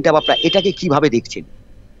নিয়ে চিন্তা ভাবনা, এটাকে কিভাবে দেখছেন?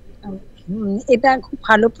 এটা খুব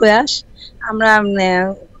ভালো প্রয়াস। আমরা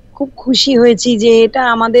খুব খুশি হয়েছি যে এটা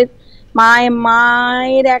আমাদের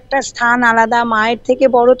মায়ের একটা স্থান আলাদা, মায়ের থেকে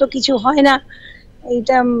বড় তো কিছু হয় না।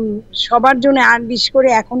 এটা সবার জন্য, আর বিশেষ করে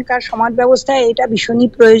এখনকার সমাজ ব্যবস্থায় এটা ভীষণই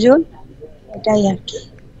প্রয়োজন। এটাই আর কি।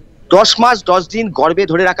 10 মাস 10 দিন গর্ভে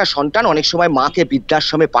ধরে রাখা সন্তান অনেক সময় মাকে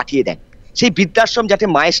বৃদ্ধাশ্রমে পাঠিয়ে দেন। সেই বৃদ্ধাশ্রম যাতে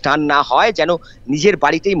মায়ের স্থান না হয়, যেন নিজের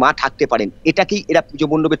বাড়িতেই মা থাকতে পারেন, এটাকেই এরা পুজো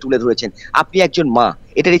মণ্ডপে তুলে ধরেছেন। আপনি একজন মা,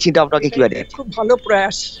 এটার এই চিন্তা আপনাকে কিভাবে দেখেন? খুব ভালো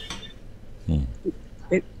প্রয়াস।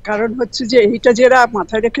 কারণ হচ্ছে যে এইটা যারা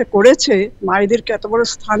মাথায় রেখে করেছে, মায়েদেরকে এত বড়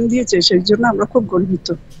স্থান দিয়েছে, সেই জন্য আমরা খুব গর্বিত।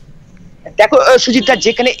 দেখো সুজিতা,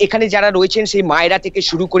 এখানে যারা রয়েছেন সেই মায়েরা থেকে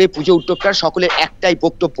শুরু করে পুজো উদ্যোক্তা সকলের একটাই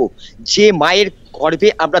বক্তব্য, যে মায়ের গর্ভে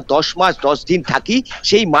আমরা 10 মাস 10 দিন থাকি,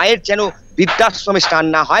 সেই মায়ের যেন বৃদ্ধাশ্রমে স্থান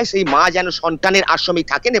না হয়, সেই মা যেন সন্তানের আশ্রমেই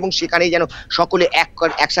থাকেন এবং সেখানেই যেন সকলে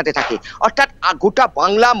একসাথে থাকে। অর্থাৎ গোটা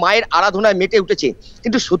বাংলা মায়ের আরাধনায় মেতে উঠেছে।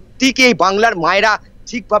 কিন্তু সত্যি কি এই বাংলার মায়েরা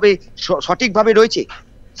ঠিকভাবে সঠিকভাবে রয়েছে?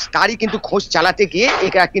 তারই কিন্তু খোঁজ চালাতে গিয়ে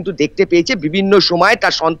এরা কিন্তু দেখতে পেয়েছে বিভিন্ন সময়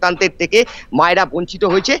তার সন্তানদের থেকে মায়েরা বঞ্চিত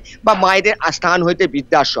হয়েছে বা মায়েদের স্থান হইতে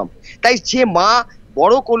বৃদ্ধাশ্রম। তাই যে মা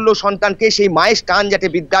বড় করলো সন্তানকে, সেই মায়ের স্থান যাতে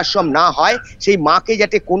বৃদ্ধাশ্রম না হয়, সেই মাকে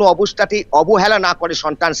যাতে কোনো অবস্থাতেই অবহেলা না করে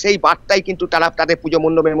সন্তান, সেই বার্তাই কিন্তু তারা তাদের পুজো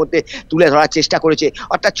মণ্ডপের মধ্যে তুলে ধরার চেষ্টা করেছে।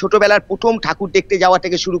 অর্থাৎ ছোটবেলার প্রথম ঠাকুর দেখতে যাওয়া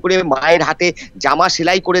থেকে শুরু করে মায়ের হাতে জামা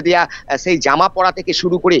সেলাই করে দেয়া, সেই জামা পরা থেকে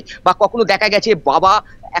শুরু করে, বা কখনো দেখা গেছে বাবা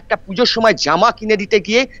একটা পুজোর সময় জামা কিনে দিতে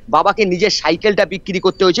গিয়ে বাবাকে নিজের সাইকেলটা বিক্রি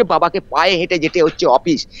করতে হয়েছে, বাবাকে পায়ে হেঁটে যেতে হচ্ছে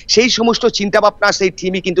অফিস, সেই সমস্ত চিন্তা ভাবনা সেই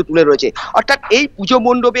থিমই কিন্তু তুলে রয়েছে। অর্থাৎ এই পুজো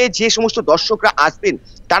মণ্ডপে যে সমস্ত দর্শকরা আসবেন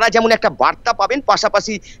তারা যেমন একটা বার্তা পাবেন,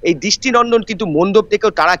 পাশাপাশি এই দৃষ্টিনন্দন কিন্তু মণ্ডপ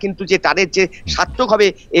থেকেও তারা কিন্তু যে তাদের যে সার্থকভাবে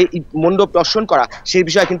এই মণ্ডপ দর্শন করা, সেই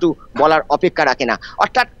বিষয়ে কিন্তু বলার অপেক্ষা রাখে না।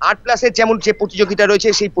 অর্থাৎ RPLUS-এর যেমন যে প্রতিযোগিতা রয়েছে,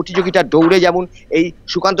 সেই প্রতিযোগিতার দৌড়ে যেমন এই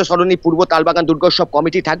সুকান্ত সরণি পূর্ব তালবাগান দুর্গোৎসব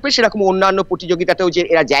কমিটি থাকবে, সেরকম অন্যান্য প্রতিযোগিতাতেও যে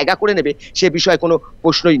এরা জায়গা করে নেবে সে বিষয়ে কোনো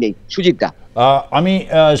প্রশ্নই নেই। সুজিতদা, আমি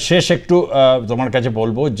শেষ একটু তোমার কাছে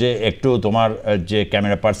বলবো যে একটু তোমার যে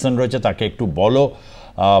ক্যামেরা পার্সন রয়েছে তাকে একটু বলো,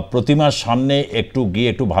 প্রতিমার সামনে একটু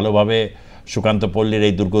গিয়ে একটু ভালোভাবে সুকান্ত পল্লীর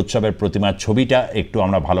এই দুর্গোৎসবের প্রতিমার ছবিটা একটু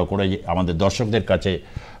আমরা ভালো করে আমাদের দর্শকদের কাছে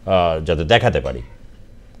যাতে দেখাতে পারি।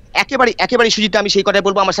 একেবারে সুজিত, আমি সেই কথাই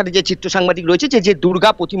বলবো। আমার সাথে যে চিত্র সাংবাদিক রয়েছে, যে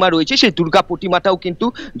দুর্গা প্রতিমা রয়েছে, সেই দুর্গা প্রতিমাটাও কিন্তু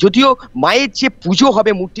যদিও মায়ের যে পুজো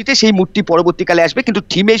হবে মূর্তিতে, সেই মূর্তি পরবর্তীকালে আসবে, কিন্তু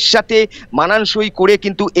থিমের সাথে মানানসই করে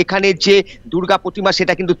কিন্তু এখানে যে দুর্গা প্রতিমা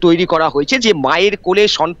সেটা কিন্তু তৈরি করা হয়েছে, যে মায়ের কোলে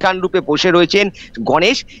সন্তান রূপে বসে রয়েছেন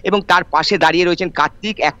গণেশ এবং তার পাশে দাঁড়িয়ে রয়েছেন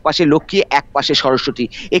কার্তিক, এক পাশে লক্ষ্মী, এক পাশে সরস্বতী।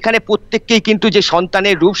 এখানে প্রত্যেককেই কিন্তু যে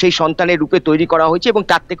সন্তানের রূপ, সেই সন্তানের রূপে তৈরি করা হয়েছে। এবং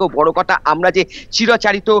তার থেকেও বড় কথা, আমরা যে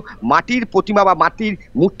চিরাচরিত মাটির প্রতিমা বা মাটির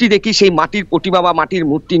মূর্তি মূর্তি দেখি সেই মাটির প্রতিমা বা মাটির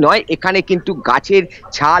মূর্তি নয়, এখানে কিন্তু গাছের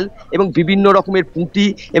ছাল এবং বিভিন্ন রকমের পুঁতি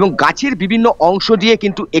এবং গাছের বিভিন্ন অংশ দিয়ে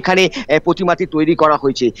কিন্তু এখানে প্রতিমাটি তৈরি করা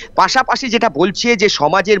হয়েছে। পাশাপাশি যেটা বলছে যে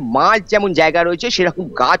সমাজের মা যেমন জায়গা রয়েছে সেরকম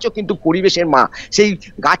গাছও কিন্তু পরিবেশের মা, সেই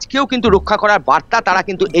গাছকেও কিন্তু রক্ষা করার বার্তা তারা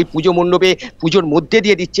কিন্তু এই পুজো মণ্ডপে পুজোর মধ্যে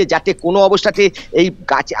দিয়ে দিচ্ছে, যাতে কোনো অবস্থাতে এই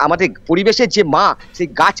গাছ আমাদের পরিবেশের যে মা সেই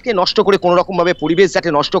গাছকে নষ্ট করে কোনো রকম ভাবে পরিবেশ যাতে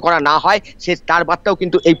নষ্ট করা না হয় সে তার বার্তাও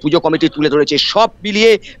কিন্তু এই পুজো কমিটি তুলে ধরেছে। সব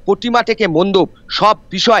মিলিয়ে প্রতিমা থেকে মণ্ডপ সব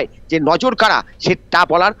বিষয় যে নজর কাড়া সে তা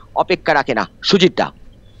বলার অপেক্ষা রাখে না। সুজিতদা,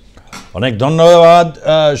 অনেক ধন্যবাদ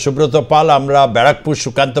সুব্রত পাল। আমরা ব্যারাকপুর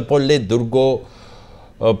সুকান্ত পল্লী দুর্গ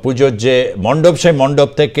পুজোর যে মণ্ডপ সেই মণ্ডপ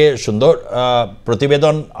থেকে সুন্দর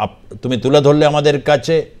প্রতিবেদন তুমি তুলে ধরলে আমাদের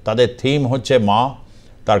কাছে। তাদের থিম হচ্ছে মা,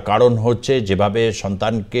 তার কারণ হচ্ছে যেভাবে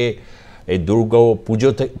সন্তানকে এই দুর্গ পুজো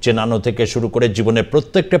চেনানো থেকে শুরু করে জীবনের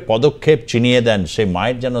প্রত্যেকটা পদক্ষেপ চিনিয়ে দেন, সেই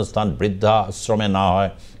মায়ের যেন স্থান বৃদ্ধাশ্রমে না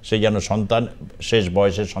হয়, সেই যেন সন্তান শেষ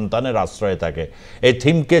বয়সে সন্তানের আশ্রয়ে থাকে, এই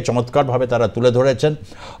থিমকে চমৎকারভাবে তারা তুলে ধরেছেন।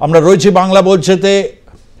 আমরা রয়েছি বাংলা বলছেতে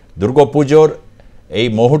দুর্গাপুজোর এই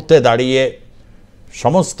মুহূর্তে দাঁড়িয়ে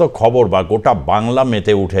সমস্ত খবর বা গোটা বাংলা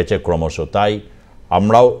মেতে উঠেছে ক্রমশ, তাই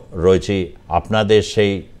আমরাও রয়েছি আপনাদের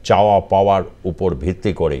সেই চাওয়া পাওয়ার উপর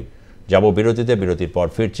ভিত্তি করেই। যাব বিরতিতে, বিরতির পর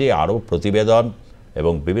ফিরছি আরও প্রতিবেদন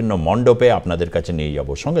এবং বিভিন্ন মণ্ডপে আপনাদের কাছে নিয়ে যাব,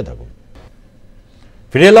 সঙ্গে থাকুন।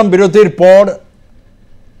 ফিরে এলাম বিরতির পর।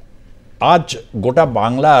 আজ গোটা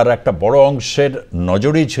বাংলার একটা বড় অংশের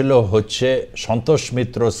নজরই ছিল হচ্ছে সন্তোষ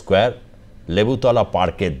মিত্র স্কোয়ার লেবুতলা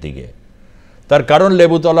পার্কের দিকে। তার কারণ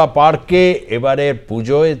লেবুতলা পার্কে এবারের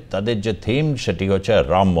পুজোয় তাদের যে থিম সেটি হচ্ছে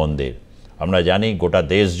রাম মন্দির। আমরা জানি গোটা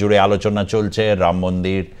দেশ জুড়ে আলোচনা চলছে রাম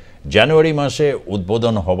মন্দির জানুয়ারি মাসে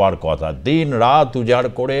উদ্বোধন হবার কথা। দিন রাত উজাড়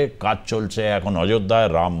করে কাজ চলছে এখন অযোধ্যায়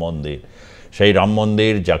রাম মন্দির। সেই রাম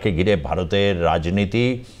মন্দির যাকে ঘিরে ভারতের রাজনীতি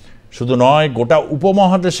শুধু নয় গোটা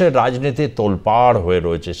উপমহাদেশের রাজনীতি তোলপাড় হয়ে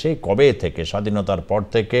রয়েছে। সেই কবে থেকে স্বাধীনতার পর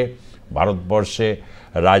থেকে ভারতবর্ষে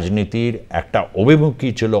রাজনীতির একটা অভিমুখী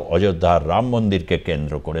ছিল অযোধ্যার রাম মন্দিরকে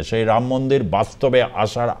কেন্দ্র করে। সেই রাম মন্দির বাস্তবে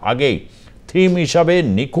আসার আগেই থিম হিসাবে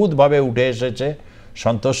নিখুঁতভাবে উঠে এসেছে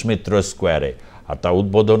সন্তোষ মিত্র স্কোয়ারে। আর তা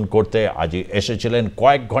উদ্বোধন করতে আজই এসেছিলেন,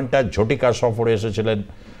 কয়েক ঘন্টার ঝটিকা সফরে এসেছিলেন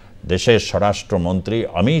দেশের স্বরাষ্ট্রমন্ত্রী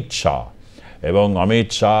অমিত শাহ, এবং অমিত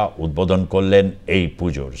শাহ উদ্বোধন করলেন এই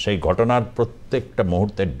পুজোর। সেই ঘটনার প্রত্যেকটা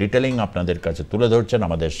মুহূর্তের ডিটেলিং আপনাদের কাছে তুলে ধরছেন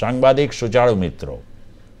আমাদের সাংবাদিক সুচারু মিত্র।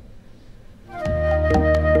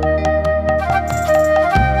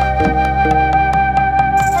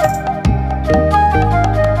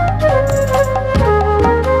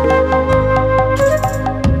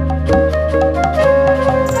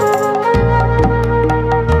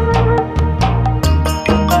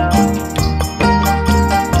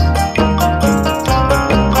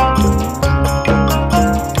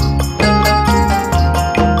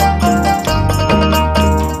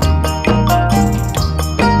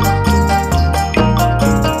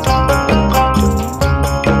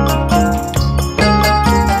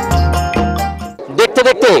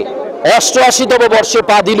 অষ্টআশিতম বর্ষে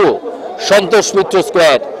পা দিল সন্তোষ মিত্র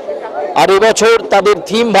স্কোয়ার। আর এবছর তাদের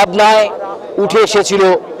থিম ভাবনায় উঠে এসেছিল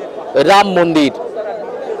রাম মন্দির।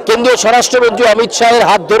 কেন্দ্রীয় স্বরাষ্ট্রমন্ত্রী অমিত শাহের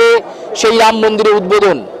হাত ধরে সেই রাম মন্দিরের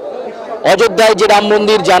উদ্বোধন। অযোধ্যায় যে রাম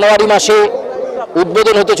মন্দির জানুয়ারি মাসে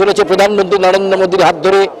উদ্বোধন হতে চলেছে প্রধানমন্ত্রী নরেন্দ্র মোদীর হাত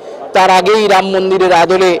ধরে, তার আগেই রাম মন্দিরের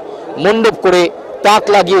আদলে মণ্ডপ করে তাক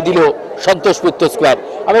লাগিয়ে দিল সন্তোষ মিত্র স্কোয়ার।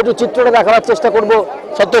 আমি একটু চিত্রটা দেখাবার চেষ্টা করব।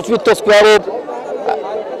 সন্তোষ মিত্র স্কোয়ারের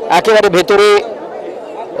একেবারে ভেতরে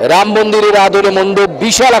রাম মন্দিরের আদলে মণ্ডপ,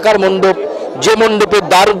 বিশাল আকার মণ্ডপ, যে মণ্ডপের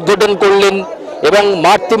দ্বার উদ্ঘাটন করলেন এবং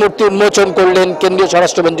মূর্তি উন্মোচন করলেন কেন্দ্রীয়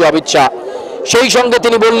স্বরাষ্ট্রমন্ত্রী অমিত শাহ। সেই সঙ্গে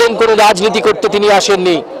তিনি বললেন কোনো রাজনীতি করতে তিনি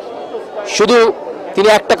আসেননি, শুধু তিনি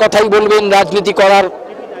একটা কথাই বলবেন, রাজনীতি করার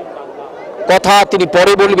কথা তিনি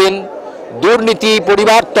পরে বলবেন। দুর্নীতি,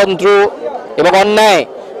 পরিবারতন্ত্র এবং অন্যায়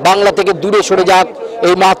বাংলা থেকে দূরে সরে যাক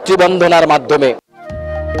এই মাতৃবন্দনার মাধ্যমে।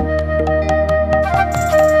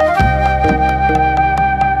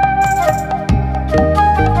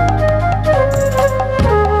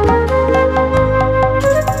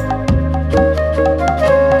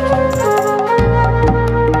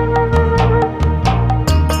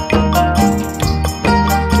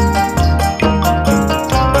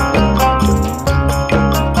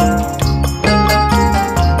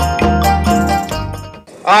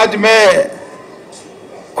 आज मैं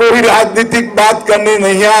कोई राजनीतिक बात करने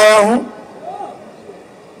नहीं आया हूं।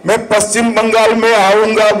 मैं पश्चिम बंगाल में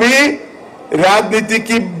आऊंगा भी, राजनीति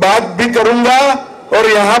की बात भी करूंगा और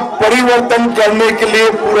यहां परिवर्तन करने के लिए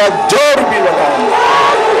पूरा जोर भी लगाऊंगा।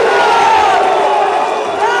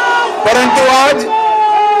 परंतु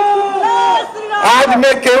आज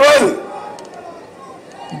मैं केवल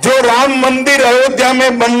जो राम मंदिर अयोध्या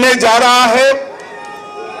में बनने जा रहा है,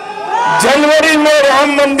 जनवरी में राम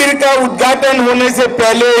मंदिर का उद्घाटन होने से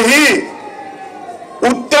पहले ही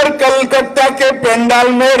उत्तर कलकत्ता के पंडाल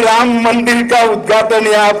में राम मंदिर का उद्घाटन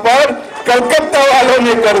यहाँ पर कलकत्ता वालों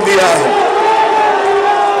ने कर दिया है।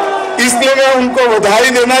 इसलिए मैं उनको बधाई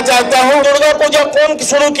देना चाहता हूँ। दुर्गा पूजा कौन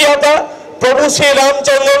शुरू किया था? प्रभु श्री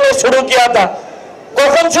रामचंद्र ने शुरू किया था।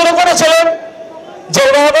 कौन शुरू करेছিলেন? যে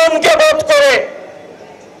রাবণকে বধ করে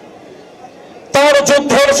তার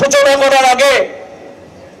যুদ্ধের সূচনা করার আগে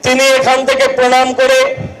তিনি এখান থেকে প্রণাম করে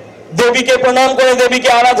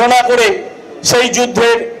দেবীকে আরাধনা করে সেই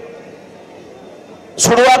যুদ্ধের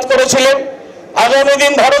শুরুয়াত করেছিলেন। আগামী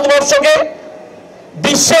দিন ভারতবর্ষকে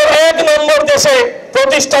বিশ্বের 1 নম্বর দেশে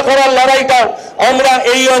প্রতিষ্ঠা করার লড়াইটা আমরা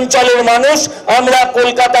এই অঞ্চলের মানুষ, আমরা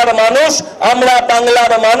কলকাতার মানুষ, আমরা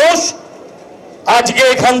বাংলার মানুষ আজকে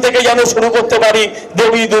এখান থেকে যেন শুরু করতে পারি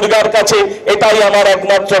দেবী দুর্গার কাছে, এটাই আমার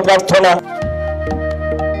একমাত্র প্রার্থনা।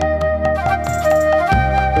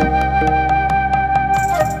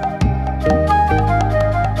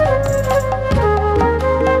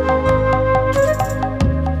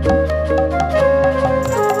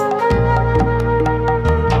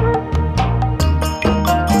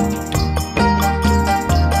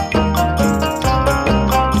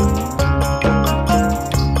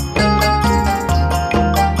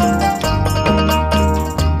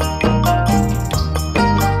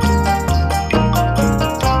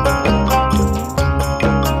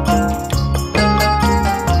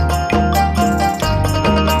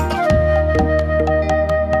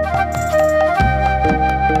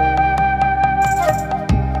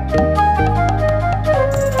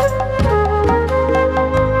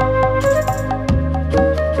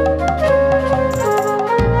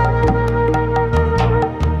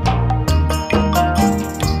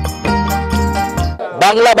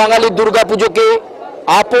 বাংলা বাঙালির দুর্গাপুজোকে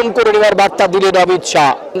আপন করে নেওয়ার বার্তা দিলেন অমিত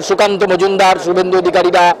শাহ। সুকান্ত মজুমদার, শুভেন্দু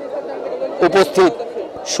অধিকারীরা উপস্থিত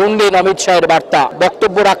শুনলেন অমিত শাহের বার্তা।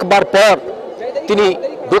 বক্তব্য রাখবার পর তিনি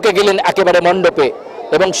ঢুকে গেলেন একেবারে মণ্ডপে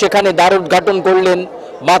এবং সেখানে দ্বারোদ্ঘাটন করলেন,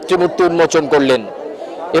 মাতৃমূর্তি উন্মোচন করলেন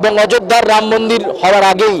এবং অযোধ্যার রাম মন্দির হওয়ার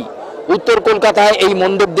আগেই উত্তর কলকাতায় এই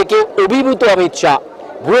মণ্ডপ দেখে অভিভূত অমিত শাহ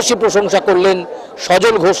ভূয়সী প্রশংসা করলেন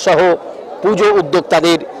সজল ঘোষ সহ পুজো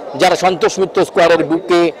উদ্যোক্তাদের, যারা সন্তোষ মিত্র স্কোয়ারের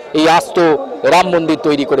বুকে এই আস্ত রাম মন্দির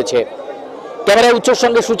তৈরি করেছে। ক্যামেরায় উচ্চর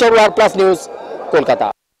সঙ্গে সুচারু, RPLUS নিউজ, কলকাতা।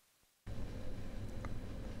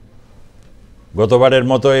 গতবারের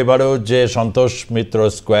মতো এবারেও যে সন্তোষ মিত্র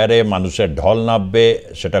স্কোয়ারে মানুষের ঢল নামবে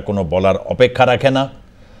সেটা কোনো বলার অপেক্ষা রাখে না।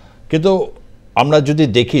 কিন্তু আমরা যদি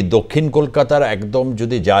দেখি দক্ষিণ কলকাতার একদম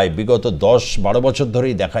যদি যাই, বিগত 10-12 বছর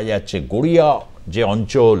ধরেই দেখা যাচ্ছে গড়িয়া যে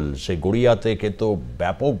অঞ্চল, সেই গড়িয়াতে কিন্তু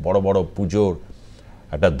ব্যাপক বড় বড় পুজোর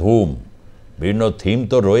একটা ধুম, বিভিন্ন থিম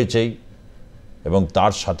তো রয়েছেই এবং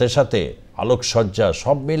তার সাথে সাথে আলোকসজ্জা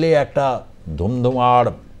সব মিলে একটা ধুমধুমার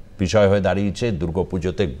বিষয় হয়ে দাঁড়িয়েছে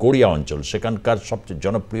দুর্গাপুজোতে গড়িয়া অঞ্চল। সেখানকার সবচেয়ে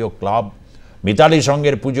জনপ্রিয় ক্লাব মিতালি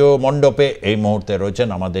সংঘের পুজো মণ্ডপে এই মুহূর্তে রয়েছেন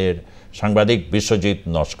আমাদের সাংবাদিক বিশ্বজিৎ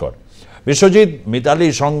নস্কর। বিশ্বজিৎ, মিতালি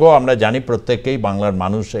সংঘ আমরা জানি প্রত্যেকেই, বাংলার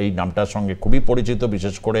মানুষ এই নামটার সঙ্গে খুবই পরিচিত,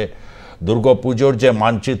 বিশেষ করে দুর্গাপুজোর যে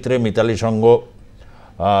মানচিত্রে মিতালি সংঘ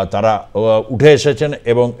তারা উঠে এসেছেন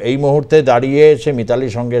এবং এই মুহূর্তে দাঁড়িয়ে সে মিতালি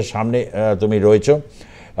সংঘের সামনে তুমি রয়েছো।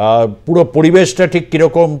 পুরো পরিবেশটা ঠিক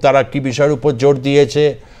কীরকম, তারা কি বিষয়ের উপর জোর দিয়েছে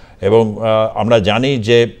এবং আমরা জানি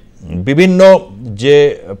যে বিভিন্ন যে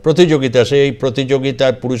প্রতিযোগিতা, সেই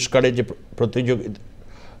প্রতিযোগিতার পুরস্কারের যে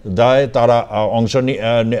প্রতিযোগিতায় তারা অংশ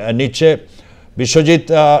নিচ্ছে। বিশ্বজিৎ,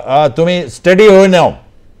 তুমি স্টেডি হয়ে নাও,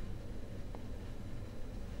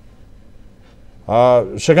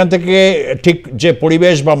 সেখান থেকে ঠিক যে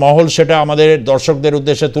পরিবেশ বা মহল সেটা আমাদের দর্শকদের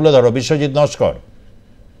উদ্দেশ্যে তুলে ধরো। বিশ্বজিৎ নস্কর।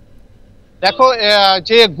 দেখো,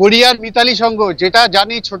 যে গড়িয়ার মিতালি সংঘ, যেটা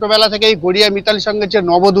জানি ছোটবেলা থেকে এই গড়িয়া মিতালি সংঘের যে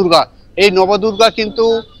নবদুর্গা, এই নবদুর্গা কিন্তু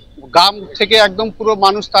গ্রাম থেকে একদম পুরো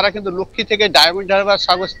মানুষ, তারা কিন্তু লক্ষ্মী থেকে ডায়মন্ড হারবার,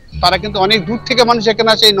 সাগর, তারা কিন্তু অনেক দূর থেকে মানুষ এখানে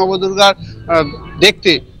আসে এই নবদুর্গার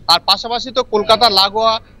দেখতে। আর পাশাপাশি তো কলকাতা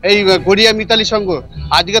লাগোয়া এই গড়িয়া মিতালি সংঘ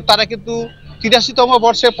আজকে তারা কিন্তু 83তম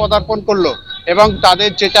বর্ষে পদার্পণ করলো এবং তাদের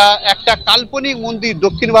যেটা একটা কাল্পনিক মন্দির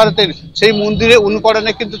দক্ষিণ ভারতের, সেই মন্দিরে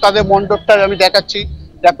অনুকরণে কিন্তু তাদের মণ্ডপটা আমি দেখাচ্ছি।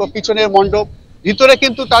 দেখো পিছনের মণ্ডপ, ভিতরে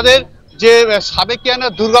কিন্তু তাদের যে সাবেকিয়ানা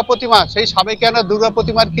দুর্গা প্রতিমা, সেই সাবেকিয়ানা দুর্গা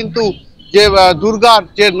প্রতিমার কিন্তু যে দুর্গার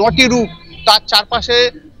যে 9টি রূপ, তার চারপাশে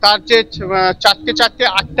তার যে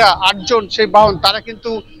চারটে আটজন সেই বাহন, তারা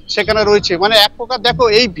কিন্তু সেখানে রয়েছে। মানে এক প্রকার দেখো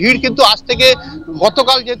এই ভিড় কিন্তু আজ থেকে,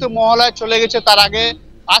 গতকাল যেহেতু মহালয়া চলে গেছে, তার আগে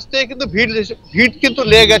আজ থেকে কিন্তু ভিড় কিন্তু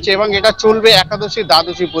লেগে গেছে এবং এটা চলবে একাদশী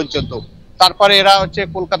দ্বাদশী পর্যন্ত। তারপরে এরা হচ্ছে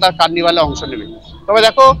কলকাতার কার্নিভালে অংশ নেবে। তবে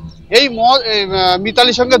দেখো এই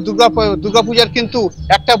মিতালির সঙ্গে দুর্গাপূজার কিন্তু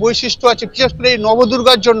একটা বৈশিষ্ট্য আছে, বিশেষ করে এই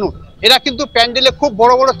নবদুর্গার জন্য এরা কিন্তু প্যান্ডেলে খুব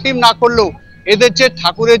বড় বড় থিম না করলেও এদের যে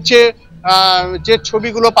ঠাকুরের যে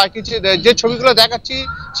ছবিগুলো পাঠিয়েছে, যে ছবিগুলো দেখাচ্ছি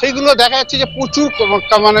সেইগুলো দেখা যাচ্ছে যে প্রচুর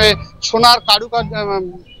মানে সোনার কারুকার্য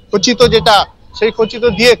খচিত, যেটা সেই খচিত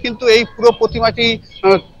দিয়ে কিন্তু এই পুরো প্রতিমাটি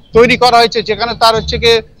তৈরি করা হয়েছে, যেখানে তার হচ্ছে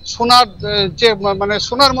গিয়ে সোনার যে মানে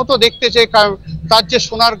সোনার মতো দেখতে, যে তার যে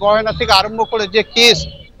সোনার গয়না থেকে আরম্ভ করে যে কেস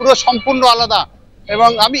পুরো সম্পূর্ণ আলাদা। এবং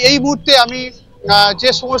আমি এই মুহূর্তে যে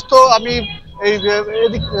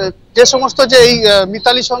সমস্ত এই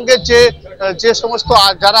মিতালি সঙ্গে যে সমস্ত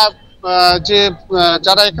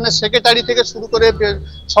যারা এখানে সেক্রেটারি থেকে শুরু করে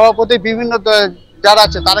সভাপতি বিভিন্ন যারা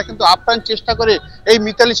আছে তারা কিন্তু আপ্রাণ চেষ্টা করে এই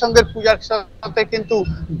মিতালি সঙ্গের পূজার সাথে কিন্তু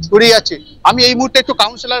জড়িয়ে আছে। আমি এই মুহূর্তে একটু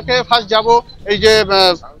কাউন্সিলরকে ফার্স্ট যাব, এই যে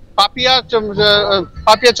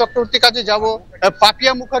পাপিয়া চক্রবর্তীর কাছে যাব,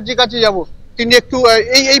 পাপিয়া মুখার্জির কাছে যাব, তিনি একটু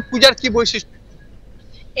এই পূজার কি বৈশিষ্ট্য?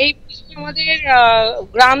 এই পুজো আমাদের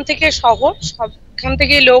গ্রাম থেকে শহর সবখান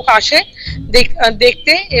থেকে লোক আসে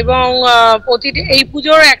দেখতে, এবং এই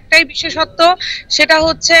পুজোর একটাই বিশেষত্ব, সেটা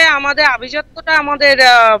হচ্ছে আমাদের আভিজাত্যটা, আমাদের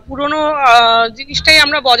পুরনো জিনিসটাই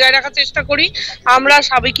আমরা বজায় রাখার চেষ্টা করি, আমরা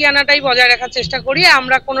সাবেকিয়ানাটাই বজায় রাখার চেষ্টা করি,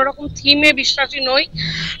 আমরা কোনো রকম থিমে বিশ্বাসী নই।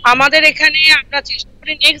 আমাদের এখানে আমরা চেষ্টা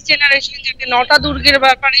করি নেক্সট জেনারেশন যাতে 9টা দুর্গের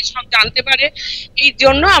ব্যাপারে সব জানতে পারে, এই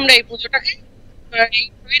জন্য আমরা এই পুজোটাকে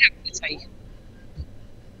এইভাবে রাখতে চাই।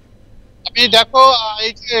 আপনি দেখো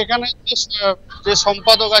এই যে এখানে যে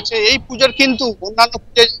সম্পাদক আছে, এই পুজোর কিন্তু অন্যান্য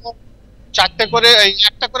পুজোয় যেমন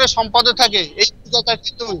একটা করে সম্পাদক থাকে, এই পুজোটা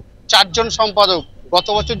কিন্তু 4 জন সম্পাদক, গত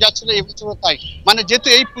বছর যাচ্ছিল এবছরও তাই। মানে যেহেতু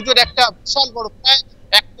এই পুজোর একটা বিশাল বড় প্রায়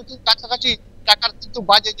 1 কোটির কাছাকাছি টাকার কিন্তু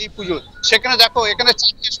বাজেট এই পুজো, সেখানে দেখো এখানে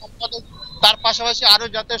 4টে সম্পাদক, তার পাশাপাশি আরো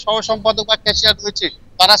যাতে সহ সম্পাদক বা ক্যাশিয়ার রয়েছে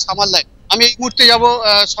তারা সামাল দেয়। আমি এই মুহূর্তে যাবো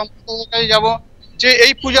সম্পাদকের কাছে যাবো, যে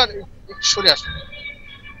এই পূজার সরে আসে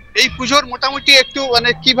এই পুজোর মোটামুটি একটু মানে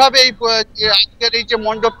কিভাবে আজকের এই যে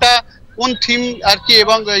মণ্ডপটা কোন থিম আর কি,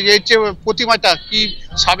 এবং এই যে প্রতিমাটা কি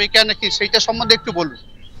সাবেকিয়া নাকি, সেইটা সম্বন্ধে একটু বলুন।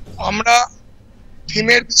 আমরা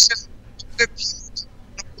থিমের বিশেষ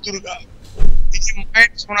দুর্গা, এই যে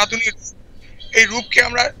মায়ের সনাতনী রূপ, এই রূপকে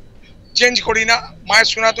আমরা চেঞ্জ করি না। মায়ের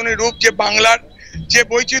সনাতনী রূপ যে বাংলার যে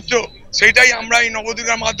বৈচিত্র্য, সেইটাই আমরা এই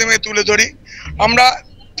নবদুর্গার মাধ্যমে তুলে ধরি। আমরা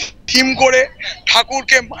থিম করে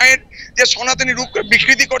ঠাকুরকে মায়ের যে সনাতনী রূপকে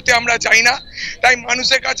বিকৃতি করতে আমরা চাই না, তাই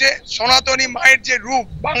মানুষের কাছে সনাতনী মায়ের যে রূপ,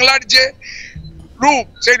 বাংলার যে রূপ,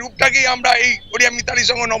 সেই রূপটাকেই আমরা এই গড়িয়া মিতালি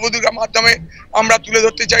সঙ্গ নবদুর্গার মাধ্যমে আমরা তুলে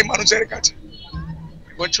ধরতে চাই মানুষের কাছে।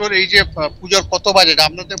 বছর এই যে পুজোর কত বাজেট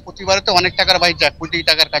আপনাদের? প্রতিবারে তো অনেক টাকার বাজেট, 1 কোটি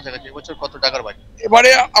টাকার কাছাকাছি, এবছর কত টাকার বাজেট? এবারে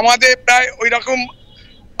আমাদের প্রায় ওই রকম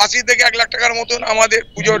 80 থেকে 1 লাখ টাকার মতন আমাদের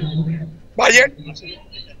পুজোর বাজেট,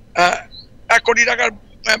 1 কোটি টাকার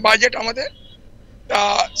বাজেট আমাদের।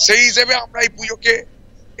 সেই হিসেবে আমরা এই পুজোকে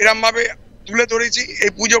এরম ভাবে তুলে ধরেছি।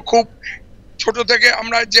 এই পুজো খুব ছোট থেকে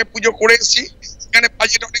আমরা যে পুজো করে এসেছি, এখানে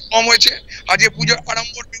বাজেট অনেক কম হয়েছে, আজকে পুজোর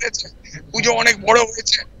আড়ম্বর বেড়েছে, পুজো অনেক বড়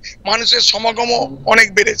হয়েছে, মানুষের সমাগমও অনেক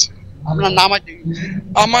বেড়েছে। আপনার নাম আছে?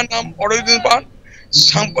 আমার নাম অরবিন্দ পান,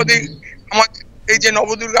 সাম্প্রতিক আমার এই যে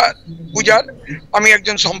নবদুর্গা পূজার আমি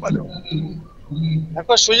একজন সম্পাদক।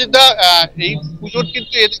 এখন সুজিত দা, এই পুজোর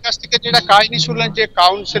কিন্তু এদের কাছ থেকে যেটা কাহিনী শুনলেন, যে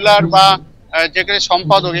কাউন্সিলর বা যেখানে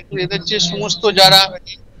সম্পাদক, এদের যে সমস্ত যারা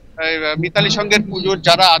মিতালি সঙ্গের পুজোর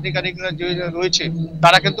যারা আধিকারিকরা রয়েছে,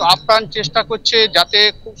 তারা কিন্তু আপ্রাণ চেষ্টা করছে যাতে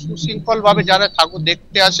খুব সুশৃঙ্খল ভাবে যারা ঠাকুর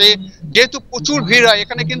দেখতে আসে, যেহেতু প্রচুর ভিড় হয়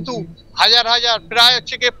এখানে, কিন্তু হাজার হাজার প্রায়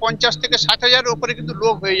হচ্ছে গিয়ে 50 থেকে 60,000-এর উপরে কিন্তু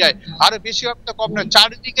লোক হয়ে যায়, আরো বেশি একটা কম না।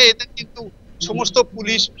 চারিদিকে এদের কিন্তু সমস্ত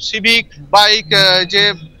পুলিশ, সিভিক বা এই যে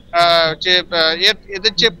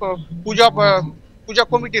এদের যে পূজা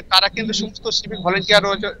কমিটি, তারা কিন্তু সমস্ত সিভিক ভলেন্টিয়ার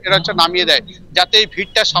এরা হচ্ছে নামিয়ে দেয় যাতে এই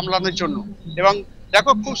ভিড়টা সামলানোর জন্য। এবং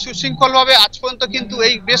দেখো খুব সুশৃঙ্খল ভাবে আজ পর্যন্ত কিন্তু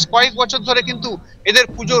এই বেশ কয়েক বছর ধরে কিন্তু এদের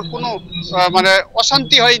পুজোর কোনো মানে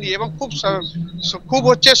অশান্তি হয়নি, এবং খুব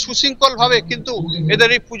হচ্ছে সুশৃঙ্খল ভাবে কিন্তু এদের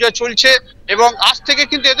এই পূজা চলছে। এবং আজ থেকে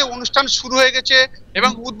কিন্তু এদের অনুষ্ঠান শুরু হয়ে গেছে, এবং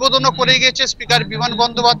উদ্বোধনও করে গেছে স্পিকার বিমান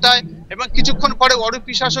বন্দ্যোপাধ্যায়, এবং কিছুক্ষণ পরে অরূপ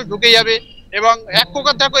বিশ্বাসও ঢুকে যাবে। এবং এক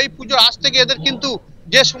প্রকার দেখো এই পুজো আজ থেকে এদের কিন্তু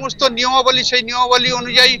যে সমস্ত নিয়মাবলী, সেই নিয়মাবলী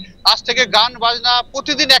অনুযায়ী আজ থেকে গান বাজনা,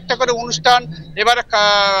 প্রতিদিন একটা করে অনুষ্ঠান, এবারে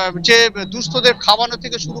যে দুস্থদের খাওয়ানো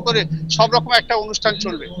থেকে শুরু করে সব রকম একটা অনুষ্ঠান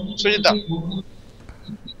চলবে। সুজিতা,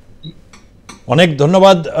 অনেক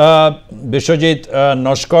ধন্যবাদ বিশ্বজিৎ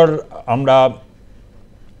নস্কর। আমরা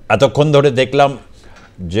এতক্ষণ ধরে দেখলাম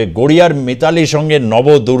যে গড়িয়ার মিতালির সঙ্গে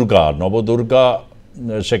নবদুর্গা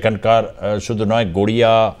সেখানকার শুধু নয়,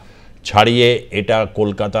 গড়িয়া ছাড়িয়ে এটা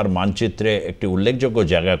কলকাতার মানচিত্রে একটি উল্লেখযোগ্য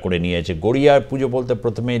জায়গা করে নিয়েছে। গড়িয়ার পুজো বলতে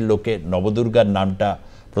প্রথমেই লোকে নবদুর্গার নামটা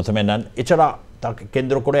প্রথমে নেন। এছাড়া তাকে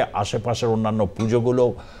কেন্দ্র করে আশেপাশের অন্যান্য পুজোগুলো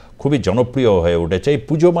খুবই জনপ্রিয় হয়ে উঠেছে। এই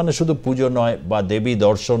পুজো মানে শুধু পুজো নয় বা দেবী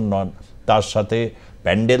দর্শন নন, তার সাথে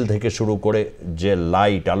প্যান্ডেল থেকে শুরু করে যে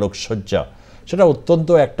লাইট আলোকসজ্জা, সেটা অত্যন্ত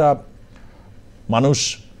একটা মানুষ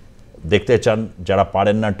দেখতে চান, যারা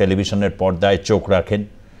পারেন না টেলিভিশনের পর্দায় চোখ রাখেন।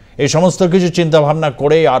 এই সমস্ত কিছু চিন্তাভাবনা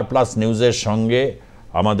করে R+ নিউজের সঙ্গে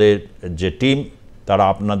আমাদের যে টিম, তারা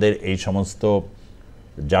আপনাদের এই সমস্ত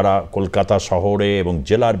যারা কলকাতা শহরে এবং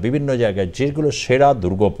জেলার বিভিন্ন জায়গায় যেগুলো সেরা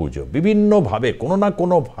দুর্গাপুজো বিভিন্নভাবে কোনো না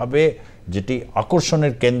কোনোভাবে যেটি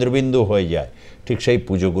আকর্ষণের কেন্দ্রবিন্দু হয়ে যায়, ঠিক সেই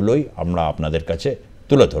পুজোগুলোই আমরা আপনাদের কাছে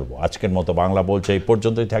তুলে ধরবো। আজকের মতো বাংলা বলছে এই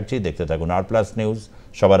পর্যন্তই থাকছি। দেখতে থাকুন R+ নিউজ,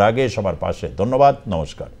 সবার আগে সবার পাশে। ধন্যবাদ,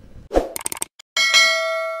 নমস্কার।